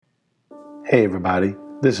Hey everybody,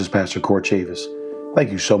 this is Pastor Cord Chavis.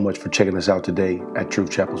 Thank you so much for checking us out today at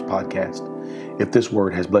Truth Chapel's podcast. If this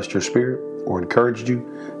word has blessed your spirit or encouraged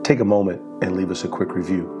you, take a moment and leave us a quick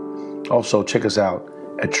review. Also, check us out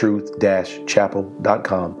at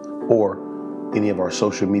truth-chapel.com or any of our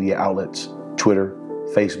social media outlets, Twitter,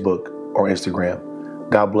 Facebook, or Instagram.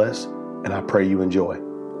 God bless, and I pray you enjoy.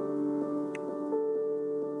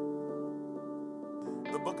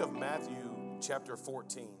 The book of Matthew, chapter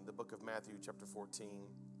 14. The book of Matthew, chapter 14.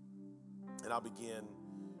 And I'll begin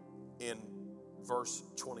in verse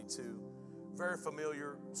 22. Very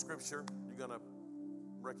familiar scripture. You're going to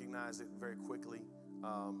recognize it very quickly.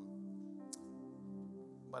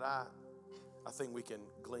 But I think we can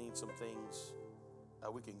glean some things.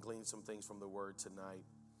 We can glean some things from the word tonight.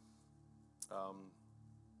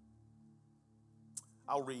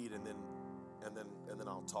 I'll read and then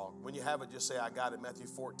I'll talk. When you have it, just say, I got it. Matthew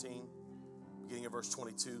 14, beginning of verse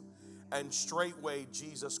 22. And straightway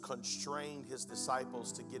Jesus constrained his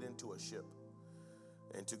disciples to get into a ship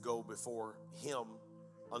and to go before him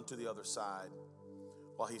unto the other side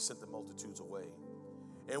while he sent the multitudes away.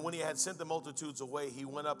 And when he had sent the multitudes away, he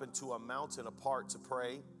went up into a mountain apart to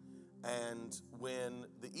pray. And when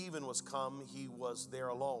the even was come, he was there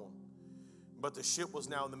alone. But the ship was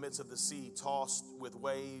now in the midst of the sea, tossed with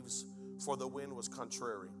waves, for the wind was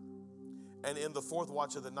contrary. And in the fourth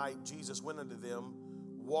watch of the night, Jesus went unto them,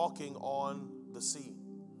 walking on the sea.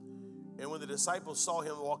 And when the disciples saw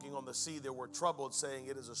him walking on the sea, they were troubled, saying,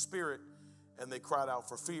 It is a spirit, and they cried out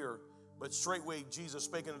for fear. But straightway Jesus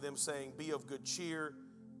spake unto them, saying, Be of good cheer,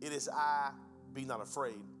 it is I, be not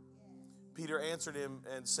afraid. Peter answered him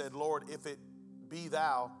and said, Lord, if it be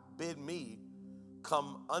thou, bid me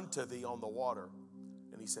come unto thee on the water.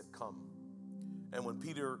 And he said, Come. And when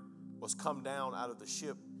Peter was come down out of the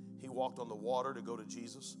ship, he walked on the water to go to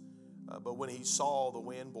Jesus. But when he saw the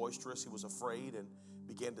wind boisterous, he was afraid and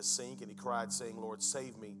began to sink. And he cried, saying, Lord,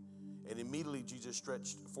 save me. And immediately Jesus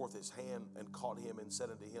stretched forth his hand and caught him and said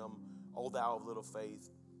unto him, O thou of little faith,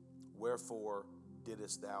 wherefore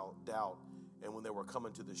didst thou doubt? And when they were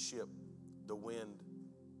coming to the ship, the wind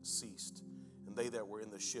ceased. And they that were in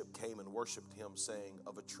the ship came and worshiped him, saying,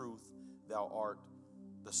 Of a truth, thou art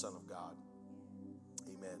the Son of God.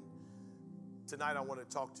 Amen. Tonight I want to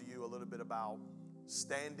talk to you a little bit about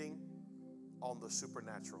standing on the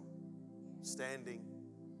supernatural. Standing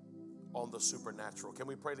on the supernatural. Can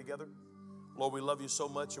we pray together? Lord, we love you so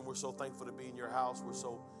much, and we're so thankful to be in your house. We're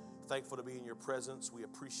so thankful to be in your presence. We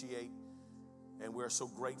appreciate and we're so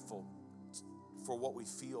grateful for what we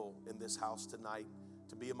feel in this house tonight,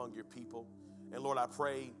 to be among your people. And Lord, I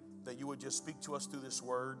pray that you would just speak to us through this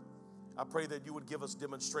word. I pray that you would give us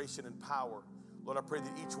demonstration and power. Lord, I pray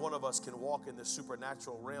that each one of us can walk in this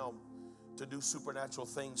supernatural realm to do supernatural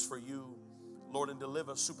things for you, Lord, and to live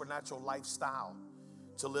a supernatural lifestyle,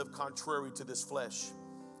 to live contrary to this flesh.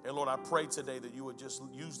 And Lord, I pray today that you would just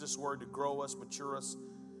use this word to grow us, mature us,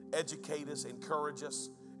 educate us, encourage us,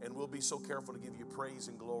 and we'll be so careful to give you praise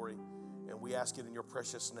and glory. And we ask it in your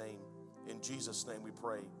precious name. In Jesus' name we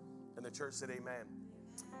pray. And the church said amen.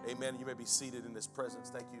 Amen. You may be seated in this presence.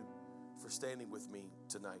 Thank you for standing with me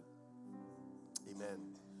tonight. Amen.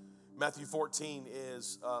 Matthew 14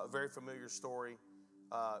 is a very familiar story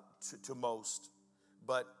to most.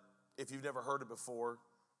 But if you've never heard it before,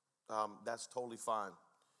 that's totally fine.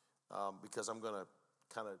 Because I'm going to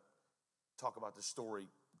kind of talk about this story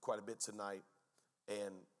quite a bit tonight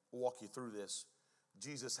and walk you through this.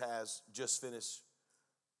 Jesus has just finished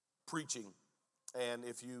preaching. And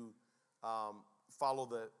if you follow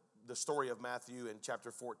the story of Matthew in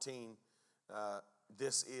chapter 14,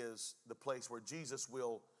 this is the place where Jesus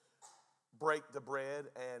will break the bread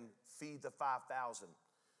and feed the 5,000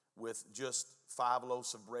 with just 5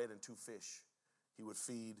 loaves of bread and 2 fish. He would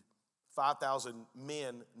feed 5,000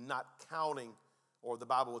 men, not counting, or the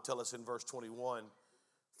Bible will tell us in verse 21,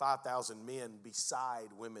 5,000 men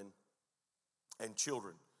beside women and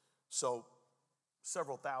children. So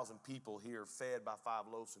several thousand people here fed by 5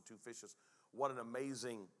 loaves and 2 fishes. What an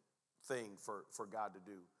amazing thing for God to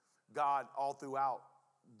do. God, all throughout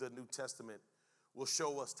the New Testament, will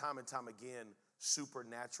show us time and time again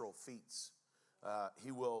supernatural feats.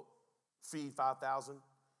 He will feed 5,000.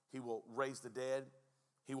 He will raise the dead.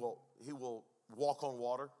 He will walk on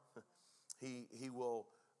water. He will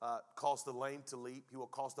cause the lame to leap. He will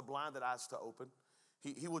cause the blinded eyes to open.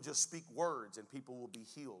 He will just speak words and people will be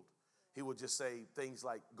healed. He will just say things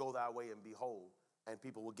like, go thy way and be whole. And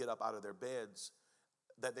people will get up out of their beds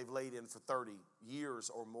that they've laid in for 30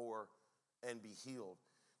 years or more and be healed.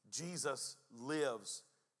 Jesus lives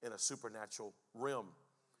in a supernatural realm.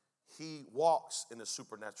 He walks in a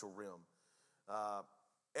supernatural realm.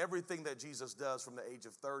 everything that Jesus does from the age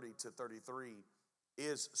of 30 to 33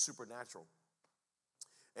 is supernatural.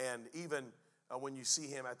 And even when you see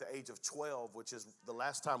him at the age of 12, which is the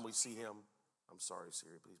last time we see him, I'm sorry,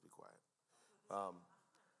 Siri, please be quiet.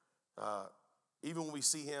 Even when we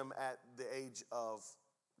see him at the age of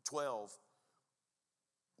 12,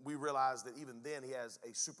 we realize that even then he has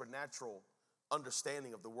a supernatural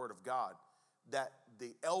understanding of the Word of God, that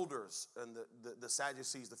the elders and the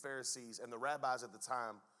Sadducees, the Pharisees, and the rabbis at the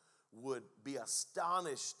time would be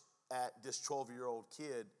astonished at this 12-year-old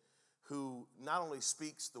kid who not only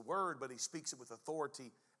speaks the Word, but he speaks it with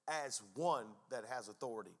authority as one that has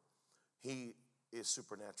authority. He is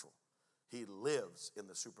supernatural. He lives in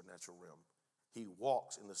the supernatural realm. He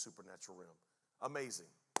walks in the supernatural realm. Amazing.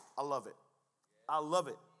 I love it. I love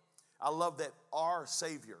it. I love that our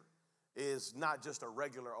Savior is not just a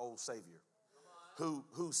regular old Savior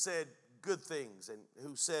who said good things and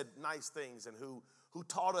who said nice things and who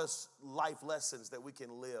taught us life lessons that we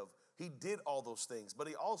can live. He did all those things, but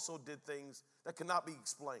he also did things that cannot be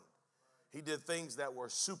explained. He did things that were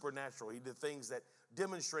supernatural. He did things that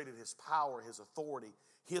demonstrated his power, his authority,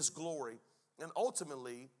 his glory, and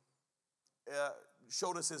ultimately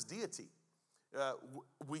showed us his deity.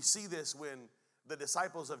 We see this when the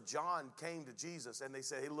disciples of John came to Jesus and they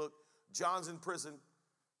said, hey, look, John's in prison.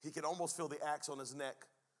 He can almost feel the axe on his neck.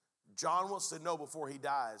 John wants to know before he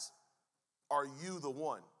dies, are you the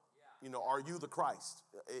one? You know, are you the Christ?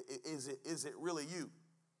 Is it really you?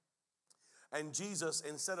 And Jesus,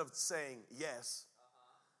 instead of saying yes,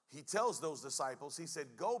 he tells those disciples, he said,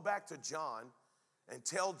 go back to John and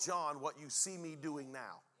tell John what you see me doing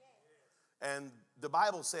now. And the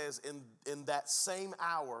Bible says in that same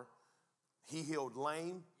hour, he healed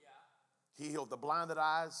lame, he healed the blinded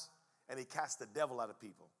eyes, and he cast the devil out of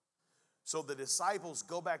people. So the disciples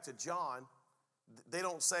go back to John. They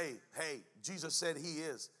don't say, hey, Jesus said he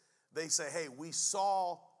is. They say, hey, we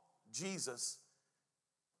saw Jesus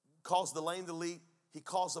cause the lame to leap. He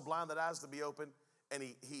caused the blinded eyes to be open, and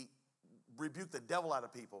he rebuked the devil out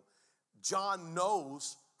of people. John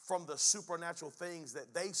knows from the supernatural things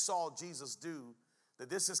that they saw Jesus do that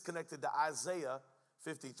this is connected to Isaiah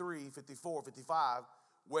 53, 54, 55,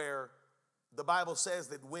 where the Bible says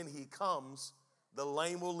that when he comes, the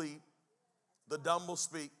lame will leap, the dumb will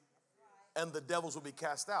speak, and the devils will be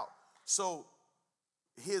cast out. So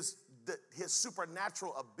his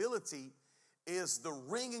supernatural ability is the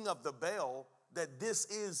ringing of the bell that this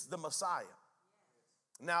is the Messiah.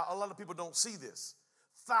 Now, a lot of people don't see this.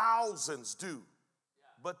 Thousands do.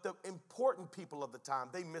 But the important people of the time,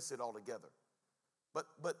 they miss it altogether.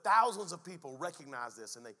 But thousands of people recognize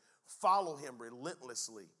this and they follow him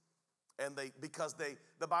relentlessly. And because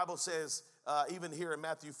the Bible says, even here in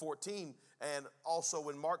Matthew 14, and also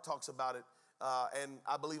when Mark talks about it, and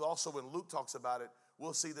I believe also when Luke talks about it,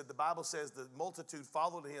 we'll see that the Bible says the multitude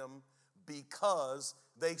followed him because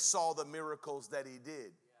they saw the miracles that he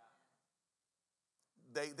did.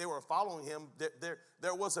 They were following him.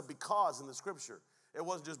 There was a because in the scripture. It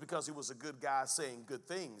wasn't just because he was a good guy saying good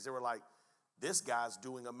things. They were like, this guy's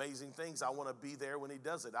doing amazing things. I want to be there when he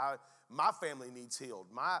does it. My family needs healed.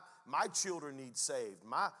 My children need saved.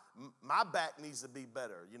 My back needs to be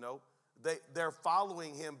better. You know, they're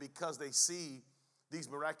following him because they see these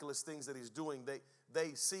miraculous things that he's doing.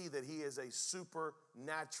 They see that he is a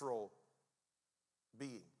supernatural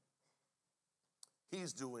being.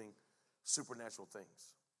 He's doing supernatural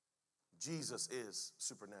things. Jesus is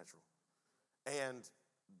supernatural. And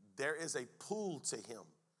there is a pull to him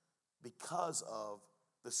because of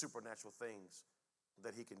the supernatural things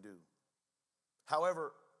that he can do.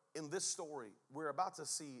 However, in this story, we're about to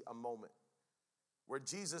see a moment where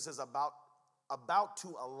Jesus is about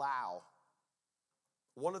to allow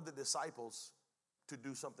one of the disciples to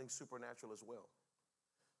do something supernatural as well.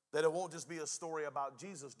 That it won't just be a story about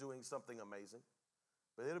Jesus doing something amazing,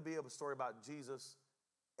 but it'll be a story about Jesus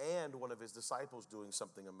and one of his disciples doing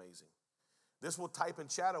something amazing. This will type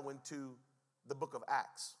and shadow into the book of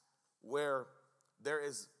Acts, where there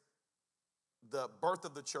is the birth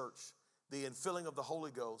of the church, the infilling of the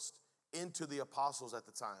Holy Ghost into the apostles at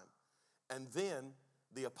the time. And then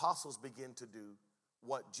the apostles begin to do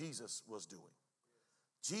what Jesus was doing.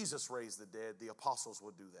 Jesus raised the dead, the apostles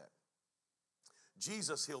would do that.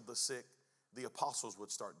 Jesus healed the sick, the apostles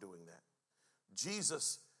would start doing that.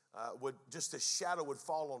 Jesus would, just a shadow would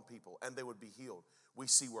fall on people and they would be healed. We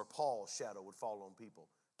see where Paul's shadow would fall on people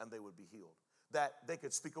and they would be healed. That they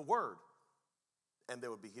could speak a word and they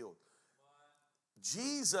would be healed.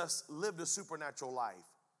 Jesus lived a supernatural life.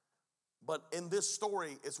 But in this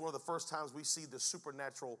story, it's one of the first times we see the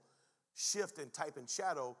supernatural shift in type and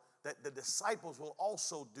shadow, that the disciples will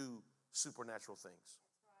also do supernatural things.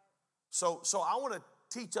 So I want to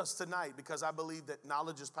teach us tonight because I believe that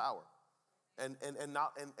knowledge is power, and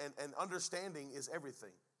understanding is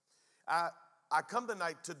everything. I come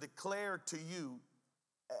tonight to declare to you,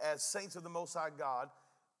 as saints of the Most High God,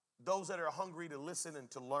 those that are hungry to listen and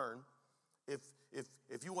to learn. If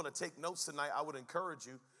you want to take notes tonight, I would encourage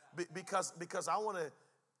you, because I want to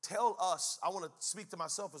tell us, I want to speak to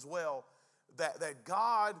myself as well, that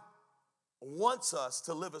God wants us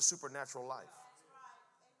to live a supernatural life.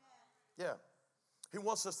 Yeah. He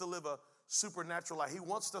wants us to live a supernatural life. He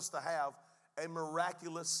wants us to have a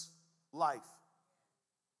miraculous life.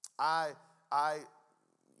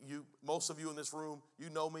 Most of you in this room, you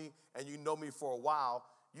know me, and you know me for a while.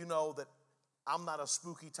 You know that I'm not a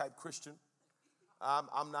spooky type Christian.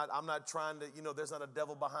 I'm not trying to, there's not a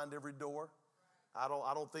devil behind every door. I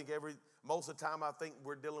don't think most of the time I think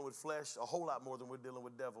we're dealing with flesh a whole lot more than we're dealing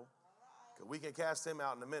with devil. 'Cause we can cast him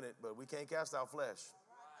out in a minute, but we can't cast out flesh.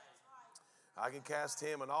 I can cast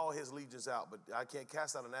him and all his legions out, but I can't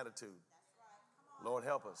cast out an attitude. Lord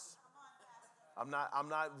help us. I'm not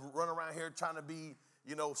running around here trying to be,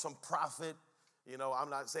 some prophet. I'm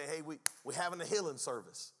not saying, hey, we're having a healing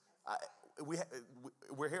service.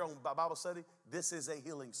 We're here on Bible study. This is a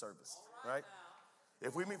healing service, right?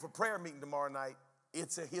 If we meet for prayer meeting tomorrow night,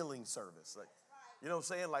 it's a healing service. Like, you know what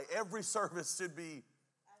I'm saying? Like every service should be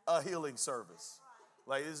a healing service.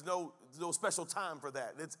 Like there's no special time for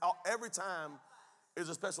that. Every time is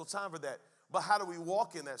a special time for that. But how do we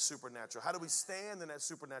walk in that supernatural? How do we stand in that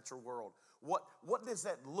supernatural world? What does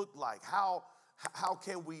that look like? How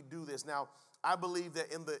can we do this? Now, I believe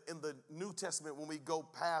that in the New Testament, when we go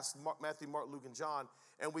past Matthew, Mark, Luke, and John,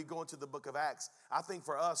 and we go into the book of Acts, I think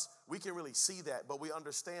for us, we can really see that, but we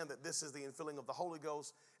understand that this is the infilling of the Holy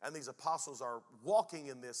Ghost, and these apostles are walking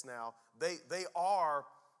in this now. They are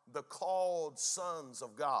the called sons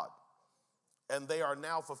of God, and they are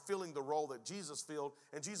now fulfilling the role that Jesus filled,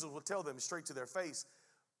 and Jesus will tell them straight to their face,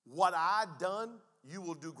 what I've done, you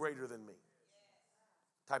will do greater than me.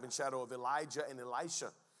 Type in shadow of Elijah and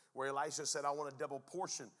Elisha, where Elisha said, I want a double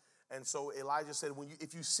portion. And so Elijah said,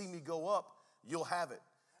 if you see me go up, you'll have it.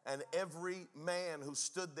 And every man who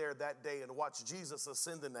stood there that day and watched Jesus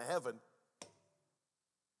ascend into heaven,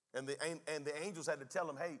 and the angels had to tell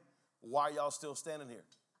him, hey, why are y'all still standing here?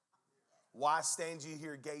 Why stand ye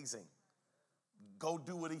here gazing? Go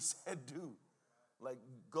do what he said do. Like,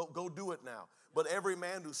 go do it now. But every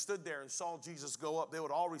man who stood there and saw Jesus go up, they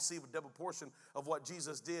would all receive a double portion of what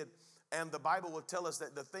Jesus did. And the Bible will tell us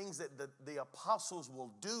that the things that the apostles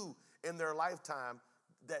will do in their lifetime,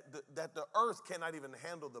 that the earth cannot even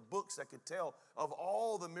handle, the books that could tell of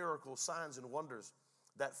all the miracles, signs, and wonders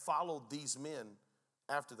that followed these men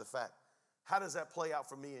after the fact. How does that play out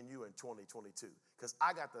for me and you in 2022? Because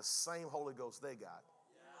I got the same Holy Ghost they got.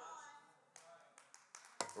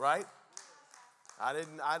 Right? I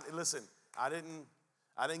didn't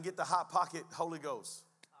get the Hot Pocket Holy Ghost.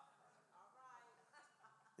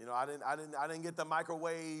 I didn't get the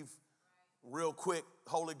microwave real quick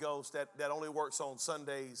Holy Ghost that only works on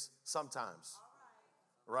Sundays sometimes.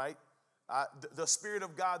 Right? The Spirit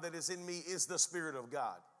of God that is in me is the Spirit of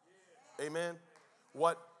God. Amen.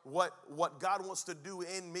 What God wants to do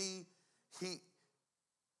in me, he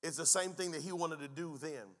is the same thing that he wanted to do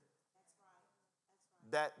then.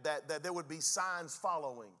 That there would be signs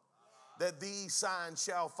following. That these signs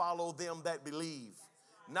shall follow them that believe.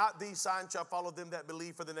 Not these signs shall follow them that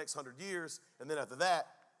believe for the next 100 years, and then after that,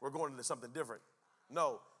 we're going into something different.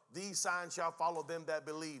 No, these signs shall follow them that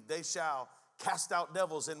believe. They shall cast out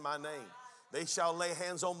devils in my name. They shall lay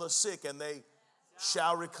hands on the sick, and they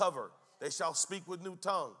shall recover. They shall speak with new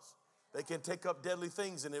tongues. They can take up deadly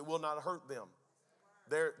things, and it will not hurt them.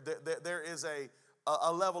 There is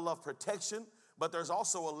a level of protection, but there's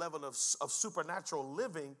also a level of supernatural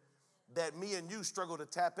living that me and you struggle to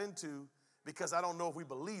tap into because I don't know if we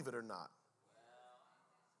believe it or not.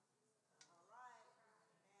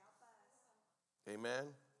 Amen.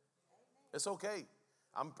 It's okay.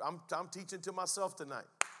 I'm teaching to myself tonight.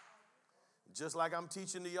 Just like I'm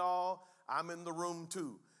teaching to y'all, I'm in the room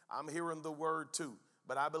too. I'm hearing the word too.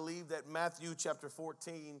 But I believe that Matthew chapter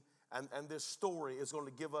 14 and this story is going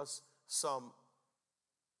to give us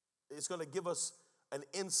an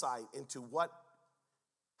insight into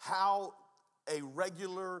how a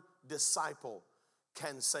regular disciple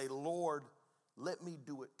can say, Lord, let me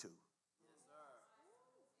do it too.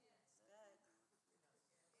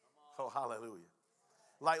 Oh, hallelujah.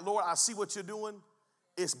 Like, Lord, I see what you're doing.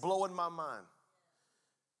 It's blowing my mind.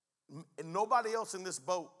 And nobody else in this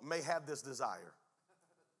boat may have this desire.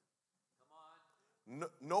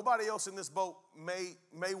 Nobody else in this boat may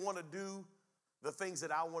want to do the things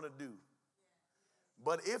that I want to do.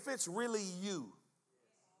 But if it's really you,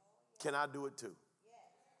 can I do it too?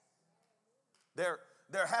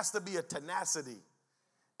 There has to be a tenacity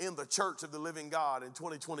in the church of the living God in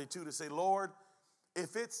 2022 to say, Lord,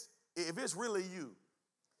 if it's really you,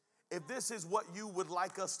 if this is what you would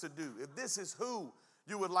like us to do, if this is who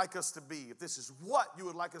you would like us to be, if this is what you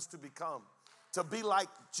would like us to become, to be like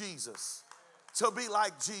Jesus, to be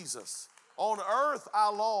like Jesus. On earth, I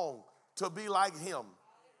long to be like him.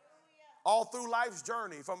 All through life's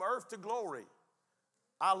journey, from earth to glory,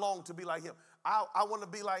 I long to be like him. I want to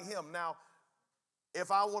be like him. Now,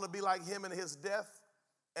 if I want to be like him in his death,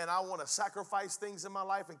 and I want to sacrifice things in my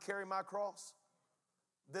life and carry my cross,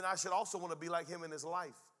 then I should also want to be like him in his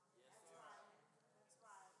life.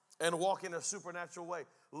 And walk in a supernatural way.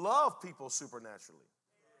 Love people supernaturally.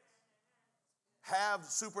 Have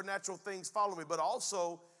supernatural things follow me, but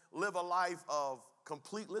also live a life of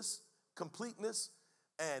completeness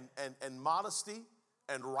and modesty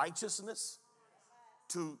and righteousness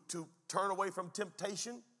to turn away from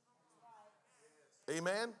temptation.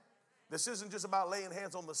 Amen. This isn't just about laying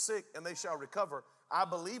hands on the sick and they shall recover. I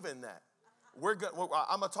believe in that. I'm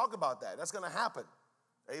going to talk about that. That's going to happen.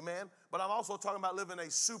 Amen. But I'm also talking about living a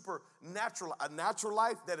natural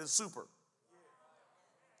life that is super.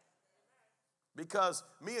 Because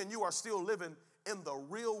me and you are still living in the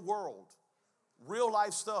real world, real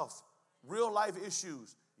life stuff, real life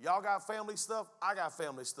issues. Y'all got family stuff, I got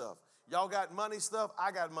family stuff. Y'all got money stuff,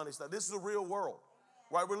 I got money stuff. This is the real world,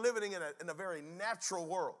 right? We're living in a very natural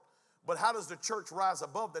world. But how does the church rise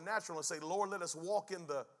above the natural and say, Lord, let us walk in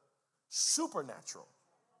the supernatural?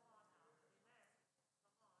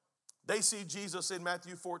 They see Jesus in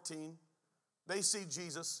Matthew 14. They see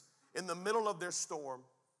Jesus in the middle of their storm,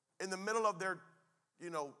 in the middle of their,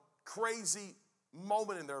 crazy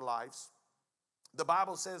moment in their lives. The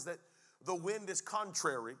Bible says that the wind is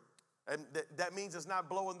contrary, and that means it's not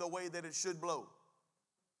blowing the way that it should blow.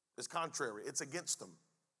 It's contrary. It's against them.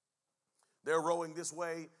 They're rowing this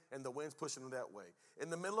way, and the wind's pushing them that way. In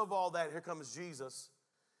the middle of all that, here comes Jesus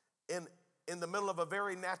in the middle of a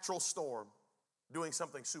very natural storm, doing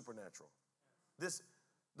something supernatural.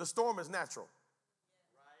 The storm is natural.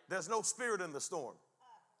 There's no spirit in the storm.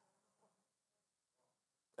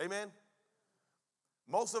 Amen?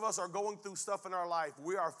 Most of us are going through stuff in our life.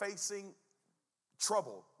 We are facing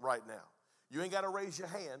trouble right now. You ain't got to raise your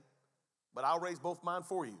hand, but I'll raise both mine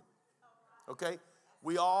for you. Okay?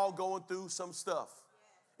 We all going through some stuff.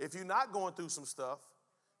 If you're not going through some stuff,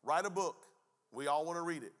 write a book. We all want to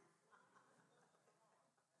read it.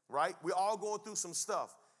 Right? We all going through some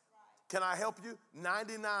stuff. Can I help you?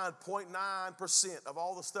 99.9% of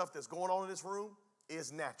all the stuff that's going on in this room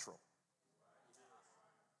is natural.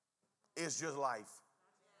 It's just life.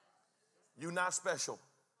 You're not special.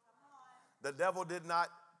 The devil did not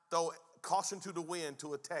throw caution to the wind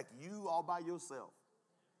to attack you all by yourself.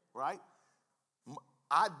 Right?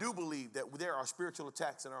 I do believe that there are spiritual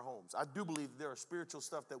attacks in our homes. I do believe there are spiritual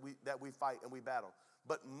stuff that we fight and we battle.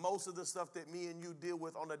 But most of the stuff that me and you deal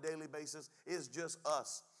with on a daily basis is just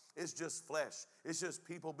us. It's just flesh. It's just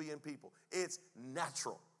people being people. It's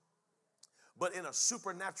natural. But in a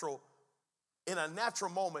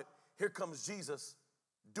natural moment, here comes Jesus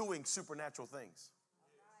doing supernatural things.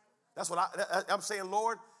 That's what I'm saying,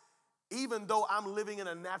 Lord, even though I'm living in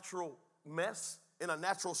a natural mess, in a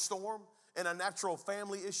natural storm, in a natural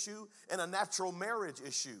family issue, in a natural marriage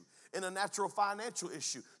issue, in a natural financial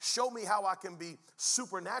issue, show me how I can be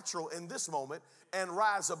supernatural in this moment and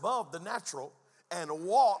rise above the natural and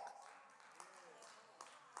walk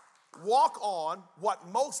on what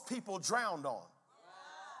most people drowned on.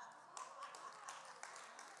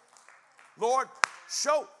 Lord,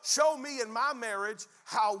 show me in my marriage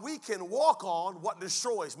how we can walk on what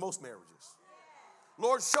destroys most marriages.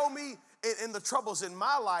 Lord, show me in the troubles in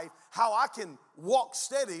my life how I can walk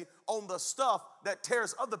steady on the stuff that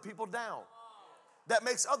tears other people down, that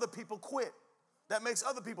makes other people quit, that makes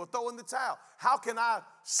other people throw in the towel. How can I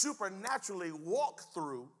supernaturally walk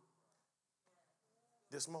through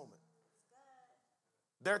this moment?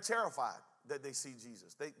 They're terrified that they see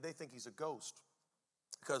Jesus. They think he's a ghost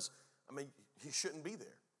because, he shouldn't be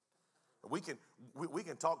there. We can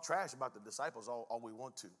talk trash about the disciples all we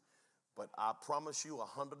want to, but I promise you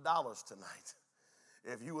 $100 tonight.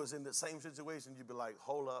 If you was in the same situation, you'd be like,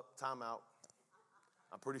 hold up, time out.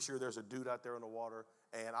 I'm pretty sure there's a dude out there in the water,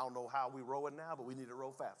 and I don't know how we row it now, but we need to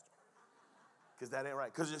row faster. Because that ain't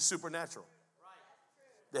right. Because it's supernatural.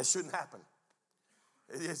 That shouldn't happen.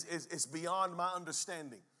 It's beyond my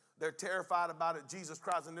understanding. They're terrified about it. Jesus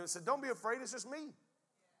cries and they said, don't be afraid, it's just me.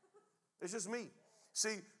 It's just me.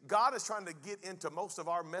 See, God is trying to get into most of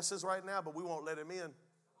our messes right now, but we won't let him in.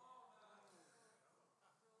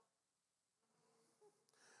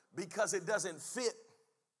 because it doesn't fit.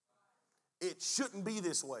 It shouldn't be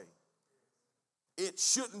this way. It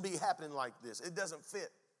shouldn't be happening like this. It doesn't fit.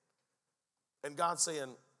 And God's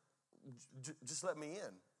saying, just let me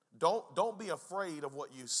in. Don't be afraid of what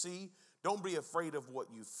you see. Don't be afraid of what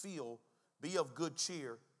you feel. Be of good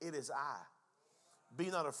cheer. It is I. Be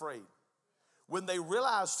not afraid. When they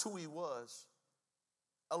realized who he was,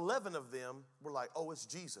 11 of them were like, oh, it's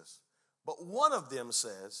Jesus. But one of them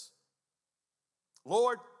says,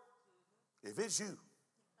 Lord, if it's you,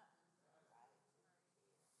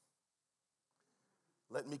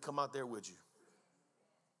 let me come out there with you.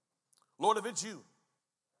 Lord, if it's you,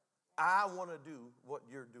 I want to do what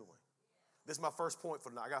you're doing. This is my first point for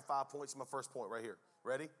tonight. I got 5 points. My first point right here.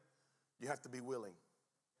 Ready? You have to be willing.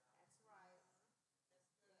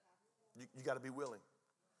 You got to be willing.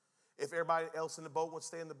 If everybody else in the boat wants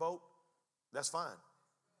to stay in the boat, that's fine.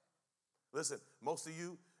 Listen, most of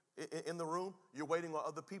you in the room, you're waiting on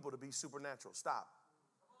other people to be supernatural. Stop.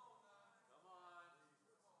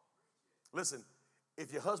 Listen,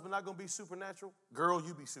 if your husband not going to be supernatural, girl,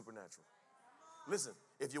 you be supernatural. Listen,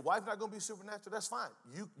 if your wife not going to be supernatural, that's fine.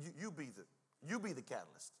 You be the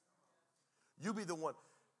catalyst. You be the one.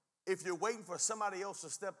 If you're waiting for somebody else to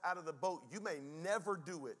step out of the boat, you may never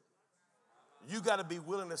do it. You got to be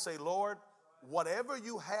willing to say, Lord, whatever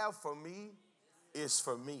you have for me is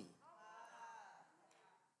for me.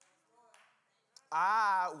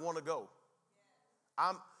 I want to go.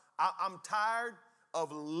 I'm tired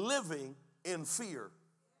of living in fear.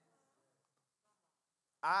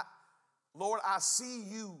 Lord, I see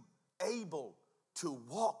you able to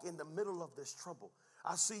walk in the middle of this trouble.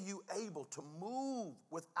 I see you able to move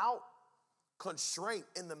without constraint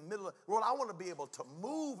in the middle of, Lord, I want to be able to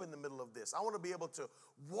move in the middle of this. I want to be able to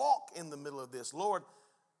walk in the middle of this. Lord,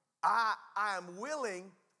 I am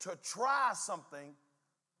willing to try something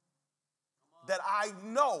that I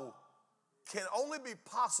know can only be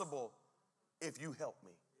possible if you help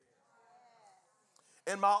me.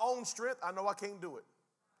 In my own strength, I know I can't do it.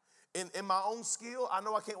 In my own skill, I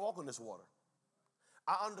know I can't walk on this water.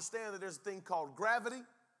 I understand that there's a thing called gravity,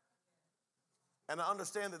 and I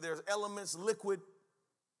understand that there's elements, liquid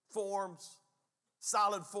forms,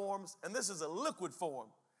 solid forms, and this is a liquid form.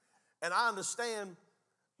 And I understand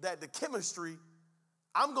that the chemistry,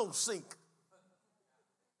 I'm going to sink.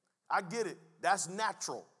 I get it. That's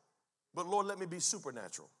natural. But Lord, let me be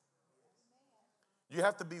supernatural. You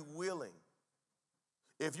have to be willing.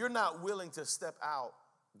 If you're not willing to step out,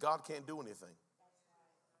 God can't do anything.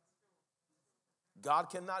 God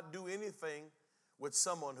cannot do anything with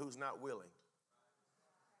someone who's not willing.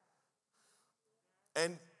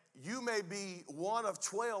 And you may be one of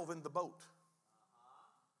 12 in the boat.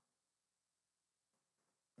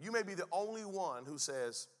 You may be the only one who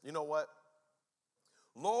says, you know what?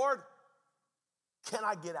 Lord, can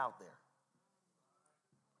I get out there?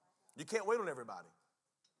 You can't wait on everybody.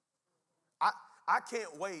 I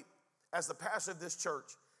can't wait, as the pastor of this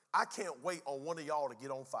church, I can't wait on one of y'all to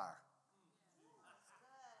get on fire.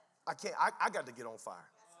 I can't. I got to get on fire.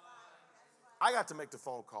 I got to make the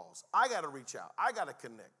phone calls. I got to reach out. I got to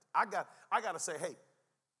connect. I got to say, hey,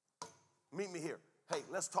 meet me here. Hey,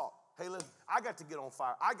 let's talk. Hey, I got to get on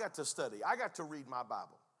fire. I got to study. I got to read my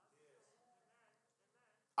Bible.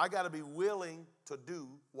 I got to be willing to do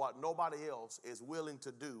what nobody else is willing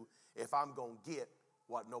to do if I'm going to get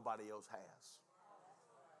what nobody else has.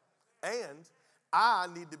 And I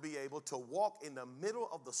need to be able to walk in the middle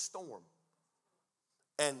of the storm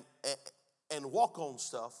and walk on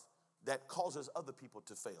stuff that causes other people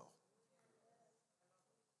to fail.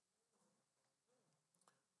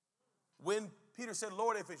 When Peter said,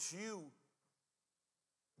 Lord, if it's you,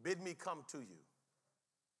 bid me come to you.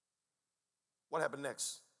 What happened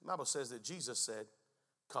next? The Bible says that Jesus said,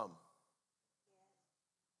 come.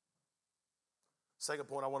 Second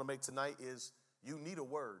point I want to make tonight is you need a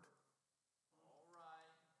word.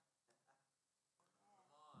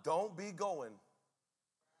 Don't be going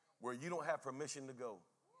where you don't have permission to go.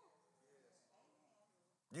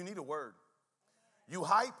 You need a word. You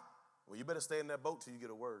hype? Well, you better stay in that boat till you get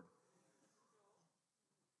a word.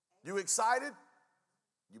 You excited?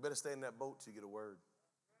 You better stay in that boat till you get a word.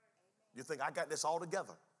 You think, I got this all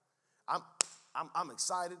together. I'm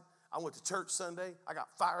excited. I went to church Sunday. I got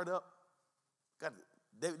fired up.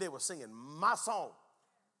 They were singing my song.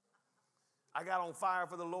 I got on fire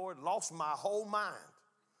for the Lord, lost my whole mind.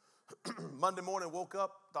 Monday morning, woke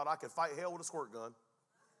up, thought I could fight hell with a squirt gun,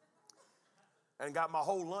 and got my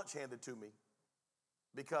whole lunch handed to me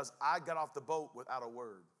because I got off the boat without a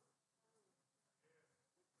word.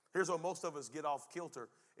 Here's where most of us get off kilter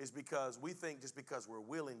is because we think just because we're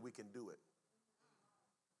willing, we can do it.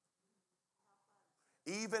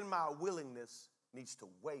 Even my willingness needs to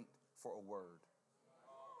wait for a word.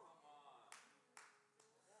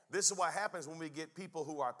 This is what happens when we get people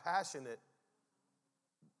who are passionate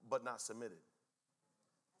but not submitted.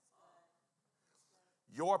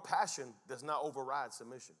 Your passion does not override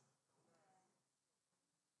submission.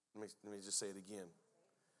 Let me just say it again.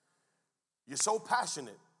 You're so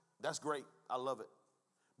passionate. That's great. I love it.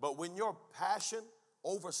 But when your passion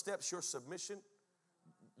oversteps your submission,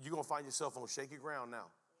 you're going to find yourself on shaky ground now.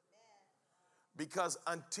 Because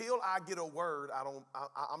until I get a word,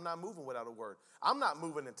 I'm not moving without a word. I'm not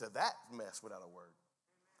moving into that mess without a word.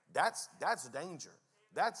 That's danger.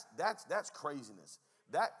 That's craziness.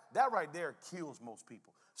 That right there kills most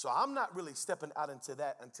people. So I'm not really stepping out into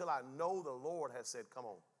that until I know the Lord has said, come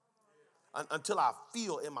on. Until I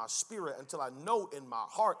feel in my spirit, until I know in my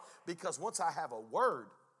heart. Because once I have a word,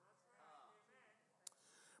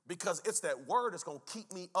 because it's that word that's going to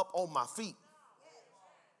keep me up on my feet.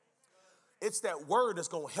 It's that word that's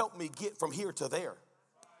going to help me get from here to there.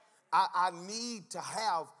 I need to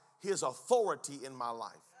have his authority in my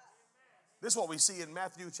life. This is what we see in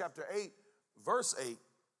Matthew chapter 8, verse 8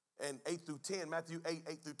 and 8 through 10. Matthew 8,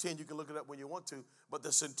 8 through 10, you can look it up when you want to. But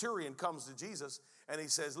the centurion comes to Jesus and he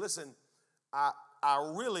says, listen,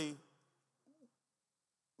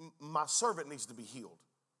 my servant needs to be healed.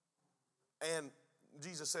 And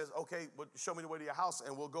Jesus says, okay, but show me the way to your house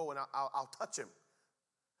and we'll go and I'll touch him.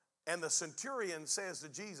 And the centurion says to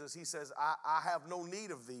Jesus, he says, I have no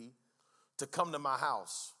need of thee to come to my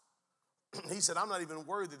house. He said, I'm not even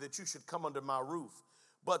worthy that you should come under my roof,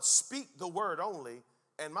 but speak the word only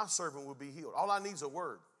and my servant will be healed. All I need is a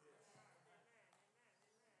word.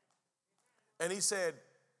 And he said,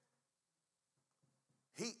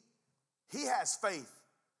 he has faith.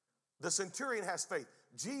 The centurion has faith.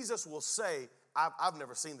 Jesus will say, I've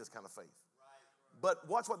never seen this kind of faith. But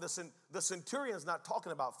watch what the centurion's not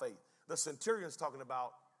talking about faith. The centurion's talking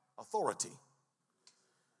about authority.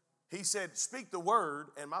 He said, speak the word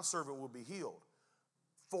and my servant will be healed.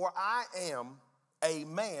 For I am a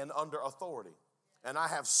man under authority and I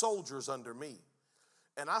have soldiers under me.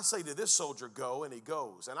 And I say to this soldier, go, and he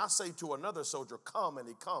goes. And I say to another soldier, come, and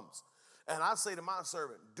he comes. And I say to my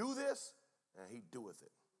servant, do this, and he doeth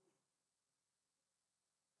it.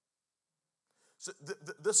 So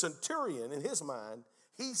the centurion, in his mind,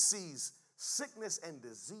 he sees sickness and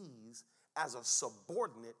disease as a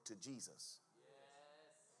subordinate to Jesus.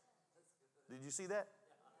 Did you see that?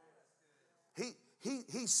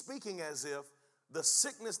 He's speaking as if the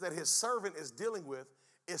sickness that his servant is dealing with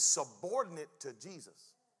is subordinate to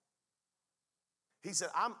Jesus. He said,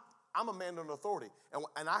 I'm a man under authority,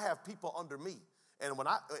 and I have people under me. And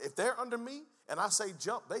if they're under me, and I say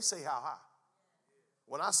jump, they say how high.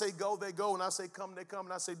 When I say go, they go. When I say come, they come.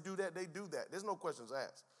 And I say do that, they do that. There's no questions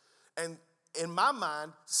asked. And in my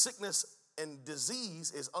mind, sickness and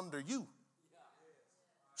disease is under you.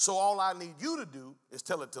 So all I need you to do is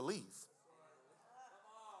tell it to leave.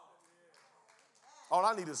 All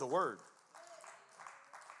I need is a word.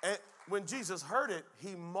 And when Jesus heard it,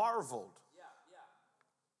 he marveled.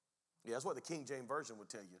 Yeah, that's what the King James Version would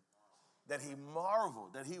tell you. That he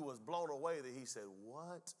marveled, that he was blown away, that he said,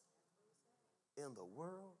 what in the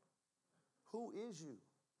world? Who is you?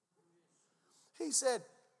 He said,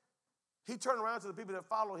 he turned around to the people that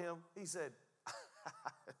follow him. He said,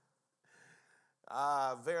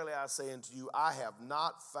 verily I say unto you, I have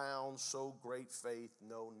not found so great faith,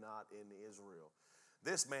 no, not in Israel.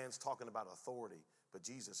 This man's talking about authority, but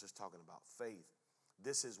Jesus is talking about faith.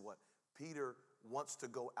 This is what Peter wants to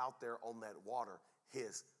go out there on that water.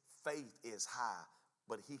 His faith is high,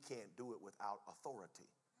 but he can't do it without authority.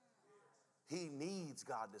 He needs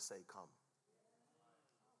God to say, come.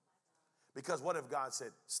 Because what if God said,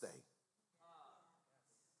 stay?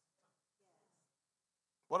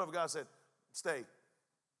 What if God said, stay?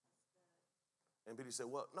 And Peter said,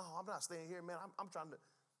 well, no, I'm not staying here, man. I'm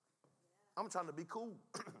trying to be cool.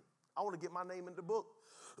 I want to get my name in the book.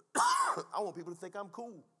 I want people to think I'm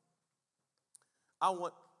cool. I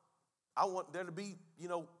want there to be,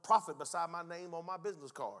 prophet beside my name on my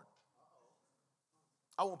business card.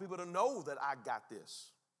 I want people to know that I got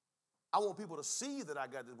this. I want people to see that I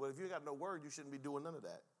got this. But if you got no word, you shouldn't be doing none of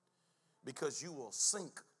that. Because you will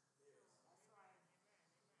sink.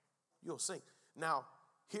 You'll sink. Now,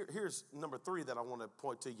 here's number 3 that I want to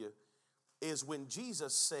point to you. Is when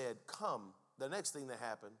Jesus said, come, the next thing that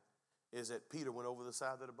happened is that Peter went over the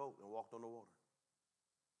side of the boat and walked on the water.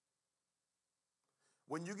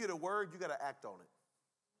 When you get a word, you got to act on it.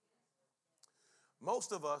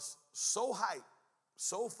 Most of us so hyped,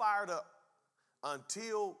 so fired up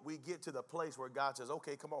until we get to the place where God says,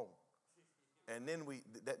 okay, come on. And then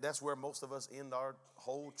that's where most of us end our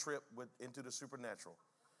whole trip into the supernatural.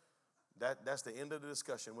 That's the end of the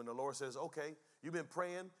discussion. When the Lord says, okay, you've been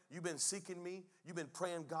praying, you've been seeking me, you've been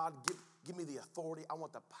praying, God, give me the authority. I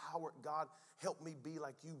want the power. God, help me be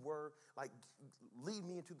like you were. Like, lead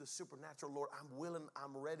me into the supernatural, Lord. I'm willing,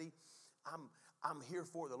 I'm ready. I'm here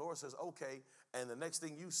for it. The Lord says, okay. And the next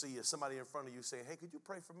thing you see is somebody in front of you saying, hey, could you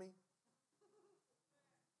pray for me?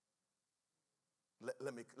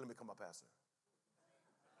 Let me come up, Pastor.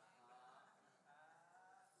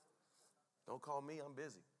 Don't call me, I'm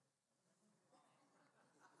busy.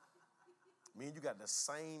 Me and you got the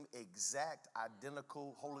same exact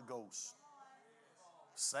identical Holy Ghost.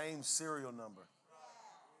 Same serial number.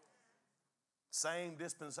 Same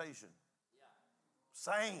dispensation.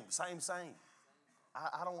 Same.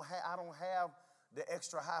 I don't have the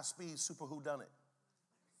extra high speed super whodunit.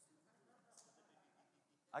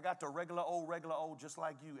 I got the regular old just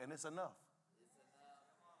like you, and it's enough.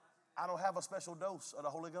 I don't have a special dose of the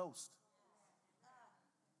Holy Ghost.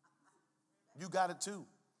 You got it too.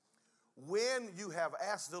 When you have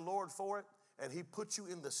asked the Lord for it and he put you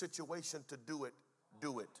in the situation to do it,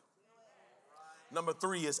 do it. Number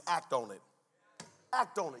 3 is act on it.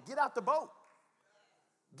 Act on it. Get out the boat.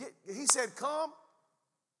 He said, come.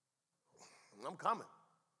 I'm coming.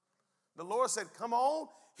 The Lord said, come on.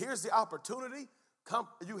 Here's the opportunity. Come.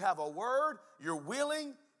 You have a word. You're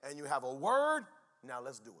willing and you have a word. Now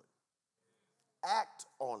let's do it. Act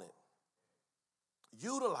on it.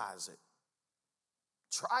 Utilize it.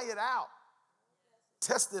 Try it out.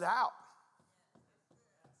 Test it out.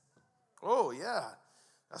 Oh, yeah.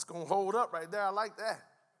 That's going to hold up right there. I like that.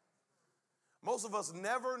 Most of us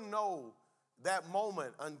never know that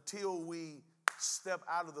moment until we step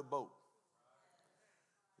out of the boat.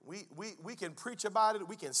 We can preach about it.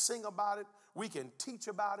 We can sing about it. We can teach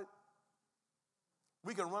about it.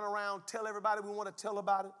 We can run around, tell everybody we want to tell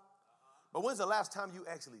about it. But when's the last time you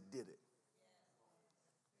actually did it?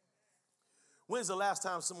 When's the last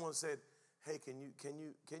time someone said, hey, can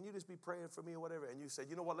you just be praying for me or whatever? And you said,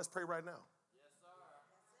 you know what, let's pray right now.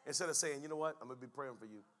 Yes, sir. Instead of saying, you know what, I'm going to be praying for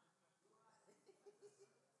you.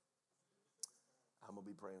 I'm going to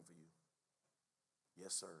be praying for you.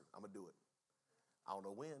 Yes, sir, I'm going to do it. I don't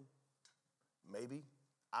know when. Maybe.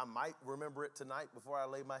 I might remember it tonight before I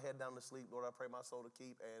lay my head down to sleep. Lord, I pray my soul to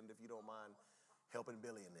keep, and if you don't mind, helping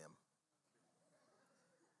Billy and them.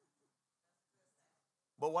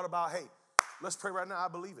 But what about, hey, let's pray right now. I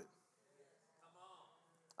believe it.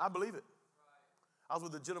 I believe it. I was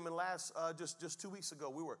with a gentleman just 2 weeks ago.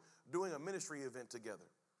 We were doing a ministry event together.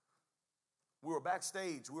 We were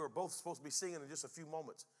backstage. We were both supposed to be singing in just a few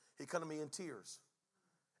moments. He come to me in tears.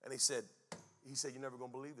 And he said, you're never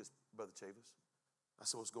going to believe this, Brother Chavis. I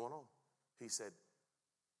said, what's going on? He said,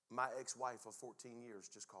 my ex-wife of 14 years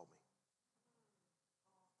just called me.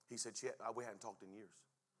 He said, we hadn't talked in years.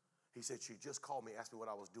 He said, she just called me, asked me what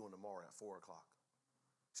I was doing tomorrow at 4 o'clock.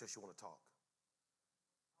 She said she want to talk.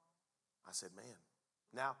 I said, man.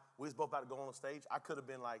 Now, we was both about to go on the stage. I could have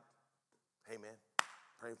been like, hey, man,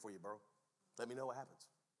 praying for you, bro. Let me know what happens.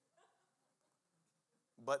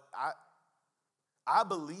 But I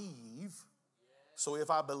believe. So if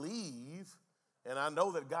I believe, and I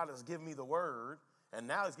know that God has given me the word, and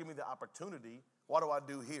now he's given me the opportunity, what do I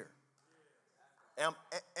do here?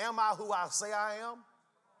 Am I who I say I am?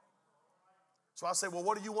 So I said, well,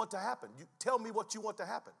 what do you want to happen? You tell me what you want to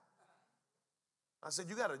happen. I said,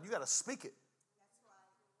 you gotta speak it.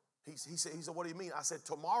 He said, what do you mean? I said,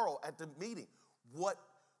 tomorrow at the meeting, what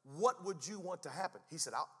would you want to happen? He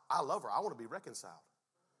said, I love her. I want to be reconciled.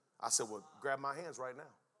 I said, well, grab my hands right now.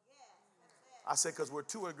 I said, because we're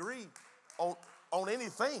to agree on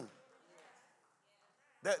anything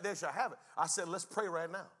that they shall have it. I said, let's pray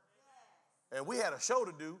right now. And we had a show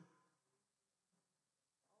to do,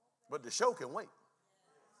 but the show can wait.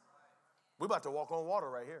 We're about to walk on water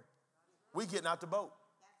right here. We getting out the boat.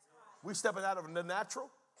 We stepping out of the natural.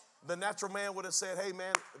 The natural man would have said, hey,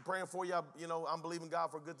 man, I'm praying for you. I'm believing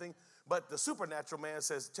God for a good thing. But the supernatural man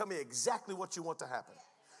says, tell me exactly what you want to happen.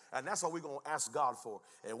 And that's what we're going to ask God for.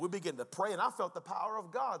 And we begin to pray, and I felt the power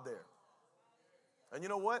of God there. And you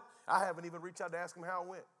know what? I haven't even reached out to ask him how it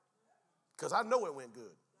went, because I know it went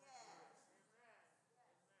good.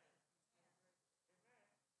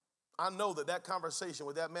 I know that conversation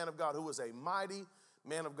with that man of God, who was a mighty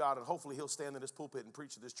man of God, and hopefully he'll stand in this pulpit and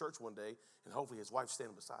preach to this church one day, and hopefully his wife's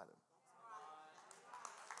standing beside him.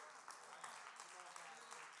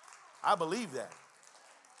 I believe that.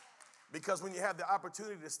 Because when you have the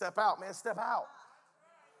opportunity to step out, man, step out.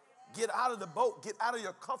 Get out of the boat. Get out of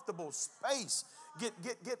your comfortable space. Get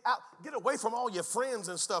out. Get away from all your friends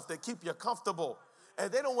and stuff that keep you comfortable.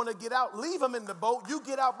 and they don't want to get out, leave them in the boat. You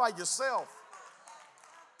get out by yourself.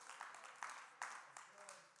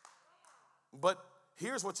 But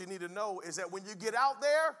here's what you need to know is that when you get out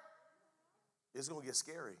there, it's going to get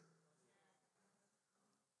scary.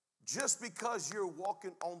 Just because you're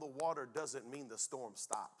walking on the water doesn't mean the storm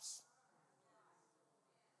stops.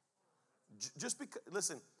 Just because,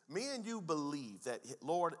 listen, me and you believe that,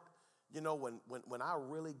 Lord, you know, when I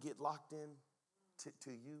really get locked in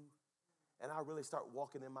to you, and I really start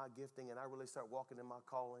walking in my gifting, and I really start walking in my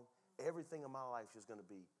calling, everything in my life is going to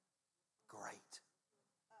be great.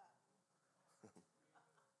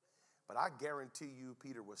 But I guarantee you,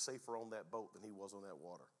 Peter was safer on that boat than he was on that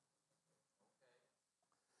water.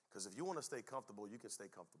 Because if you want to stay comfortable, you can stay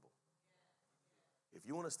comfortable. If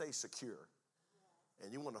you want to stay secure,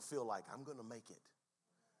 and you want to feel like, I'm going to make it,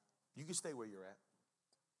 you can stay where you're at.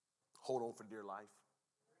 Hold on for dear life.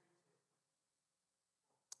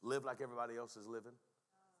 Live like everybody else is living.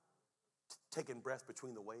 Taking breath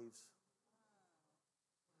between the waves.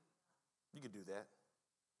 You can do that.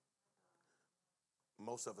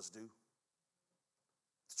 Most of us do.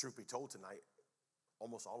 The truth be told tonight,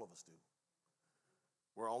 almost all of us do.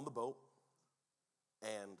 We're on the boat,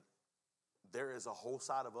 and there is a whole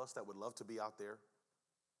side of us that would love to be out there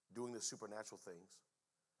doing the supernatural things,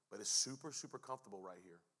 but it's super, super comfortable right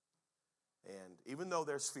here. And even though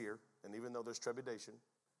there's fear, and even though there's trepidation,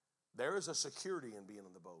 there is a security in being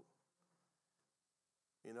on the boat.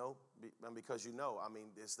 You know, because you know, I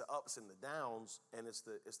mean, it's the ups and the downs, and it's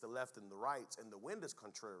the left and the rights, and the wind is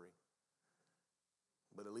contrary.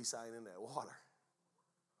 But at least I ain't in that water.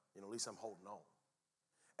 You know, at least I'm holding on.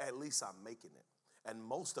 At least I'm making it. And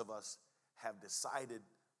most of us have decided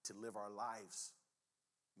to live our lives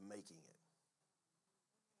making it.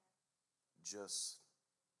 Just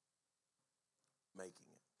making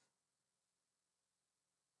it.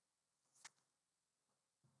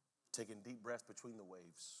 Taking deep breaths between the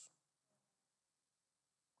waves.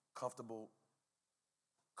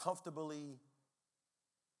 Comfortably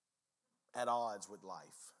at odds with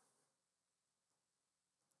life.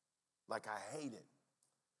 Like I hate it,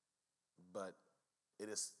 but it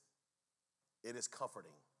is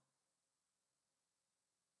comforting.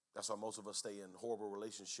 That's why most of us stay in horrible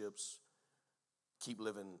relationships, keep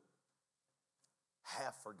living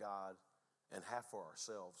half for God and half for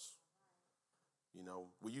ourselves. You know,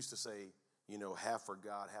 we used to say, you know, half for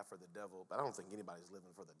God, half for the devil, but I don't think anybody's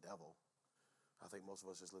living for the devil. I think most of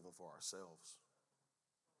us just living for ourselves.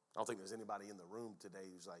 I don't think there's anybody in the room today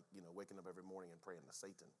who's like, you know, waking up every morning and praying to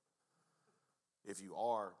Satan. If you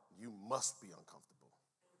are, you must be uncomfortable.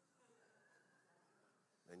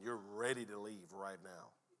 And you're ready to leave right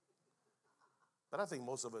now. But I think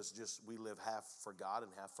most of us we live half for God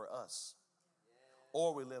and half for us.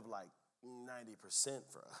 Or we live like 90%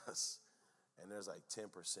 for us. And there's like 10%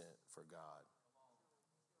 for God.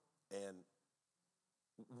 And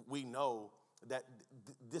we know that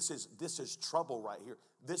this is trouble right here.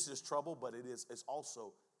 This is trouble, but it's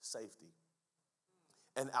also safety.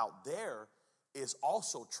 And out there is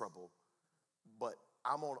also trouble, but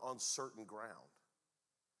I'm on uncertain ground.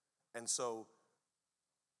 And so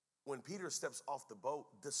when Peter steps off the boat,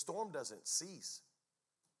 the storm doesn't cease,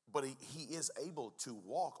 but he is able to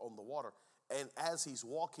walk on the water. And as he's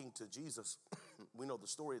walking to Jesus, we know the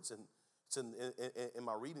story. It's in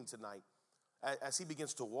my reading tonight. As he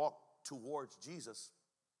begins to walk towards Jesus,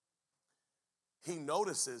 he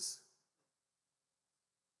notices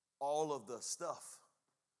all of the stuff,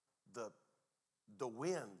 the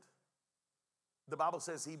wind. The Bible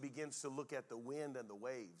says he begins to look at the wind and the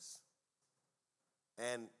waves.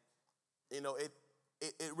 And, you know, it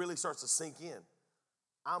really starts to sink in.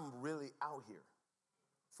 I'm really out here.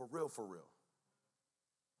 For real, for real.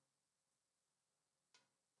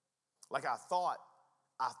 Like I thought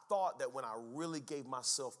that when I really gave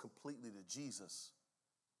myself completely to Jesus,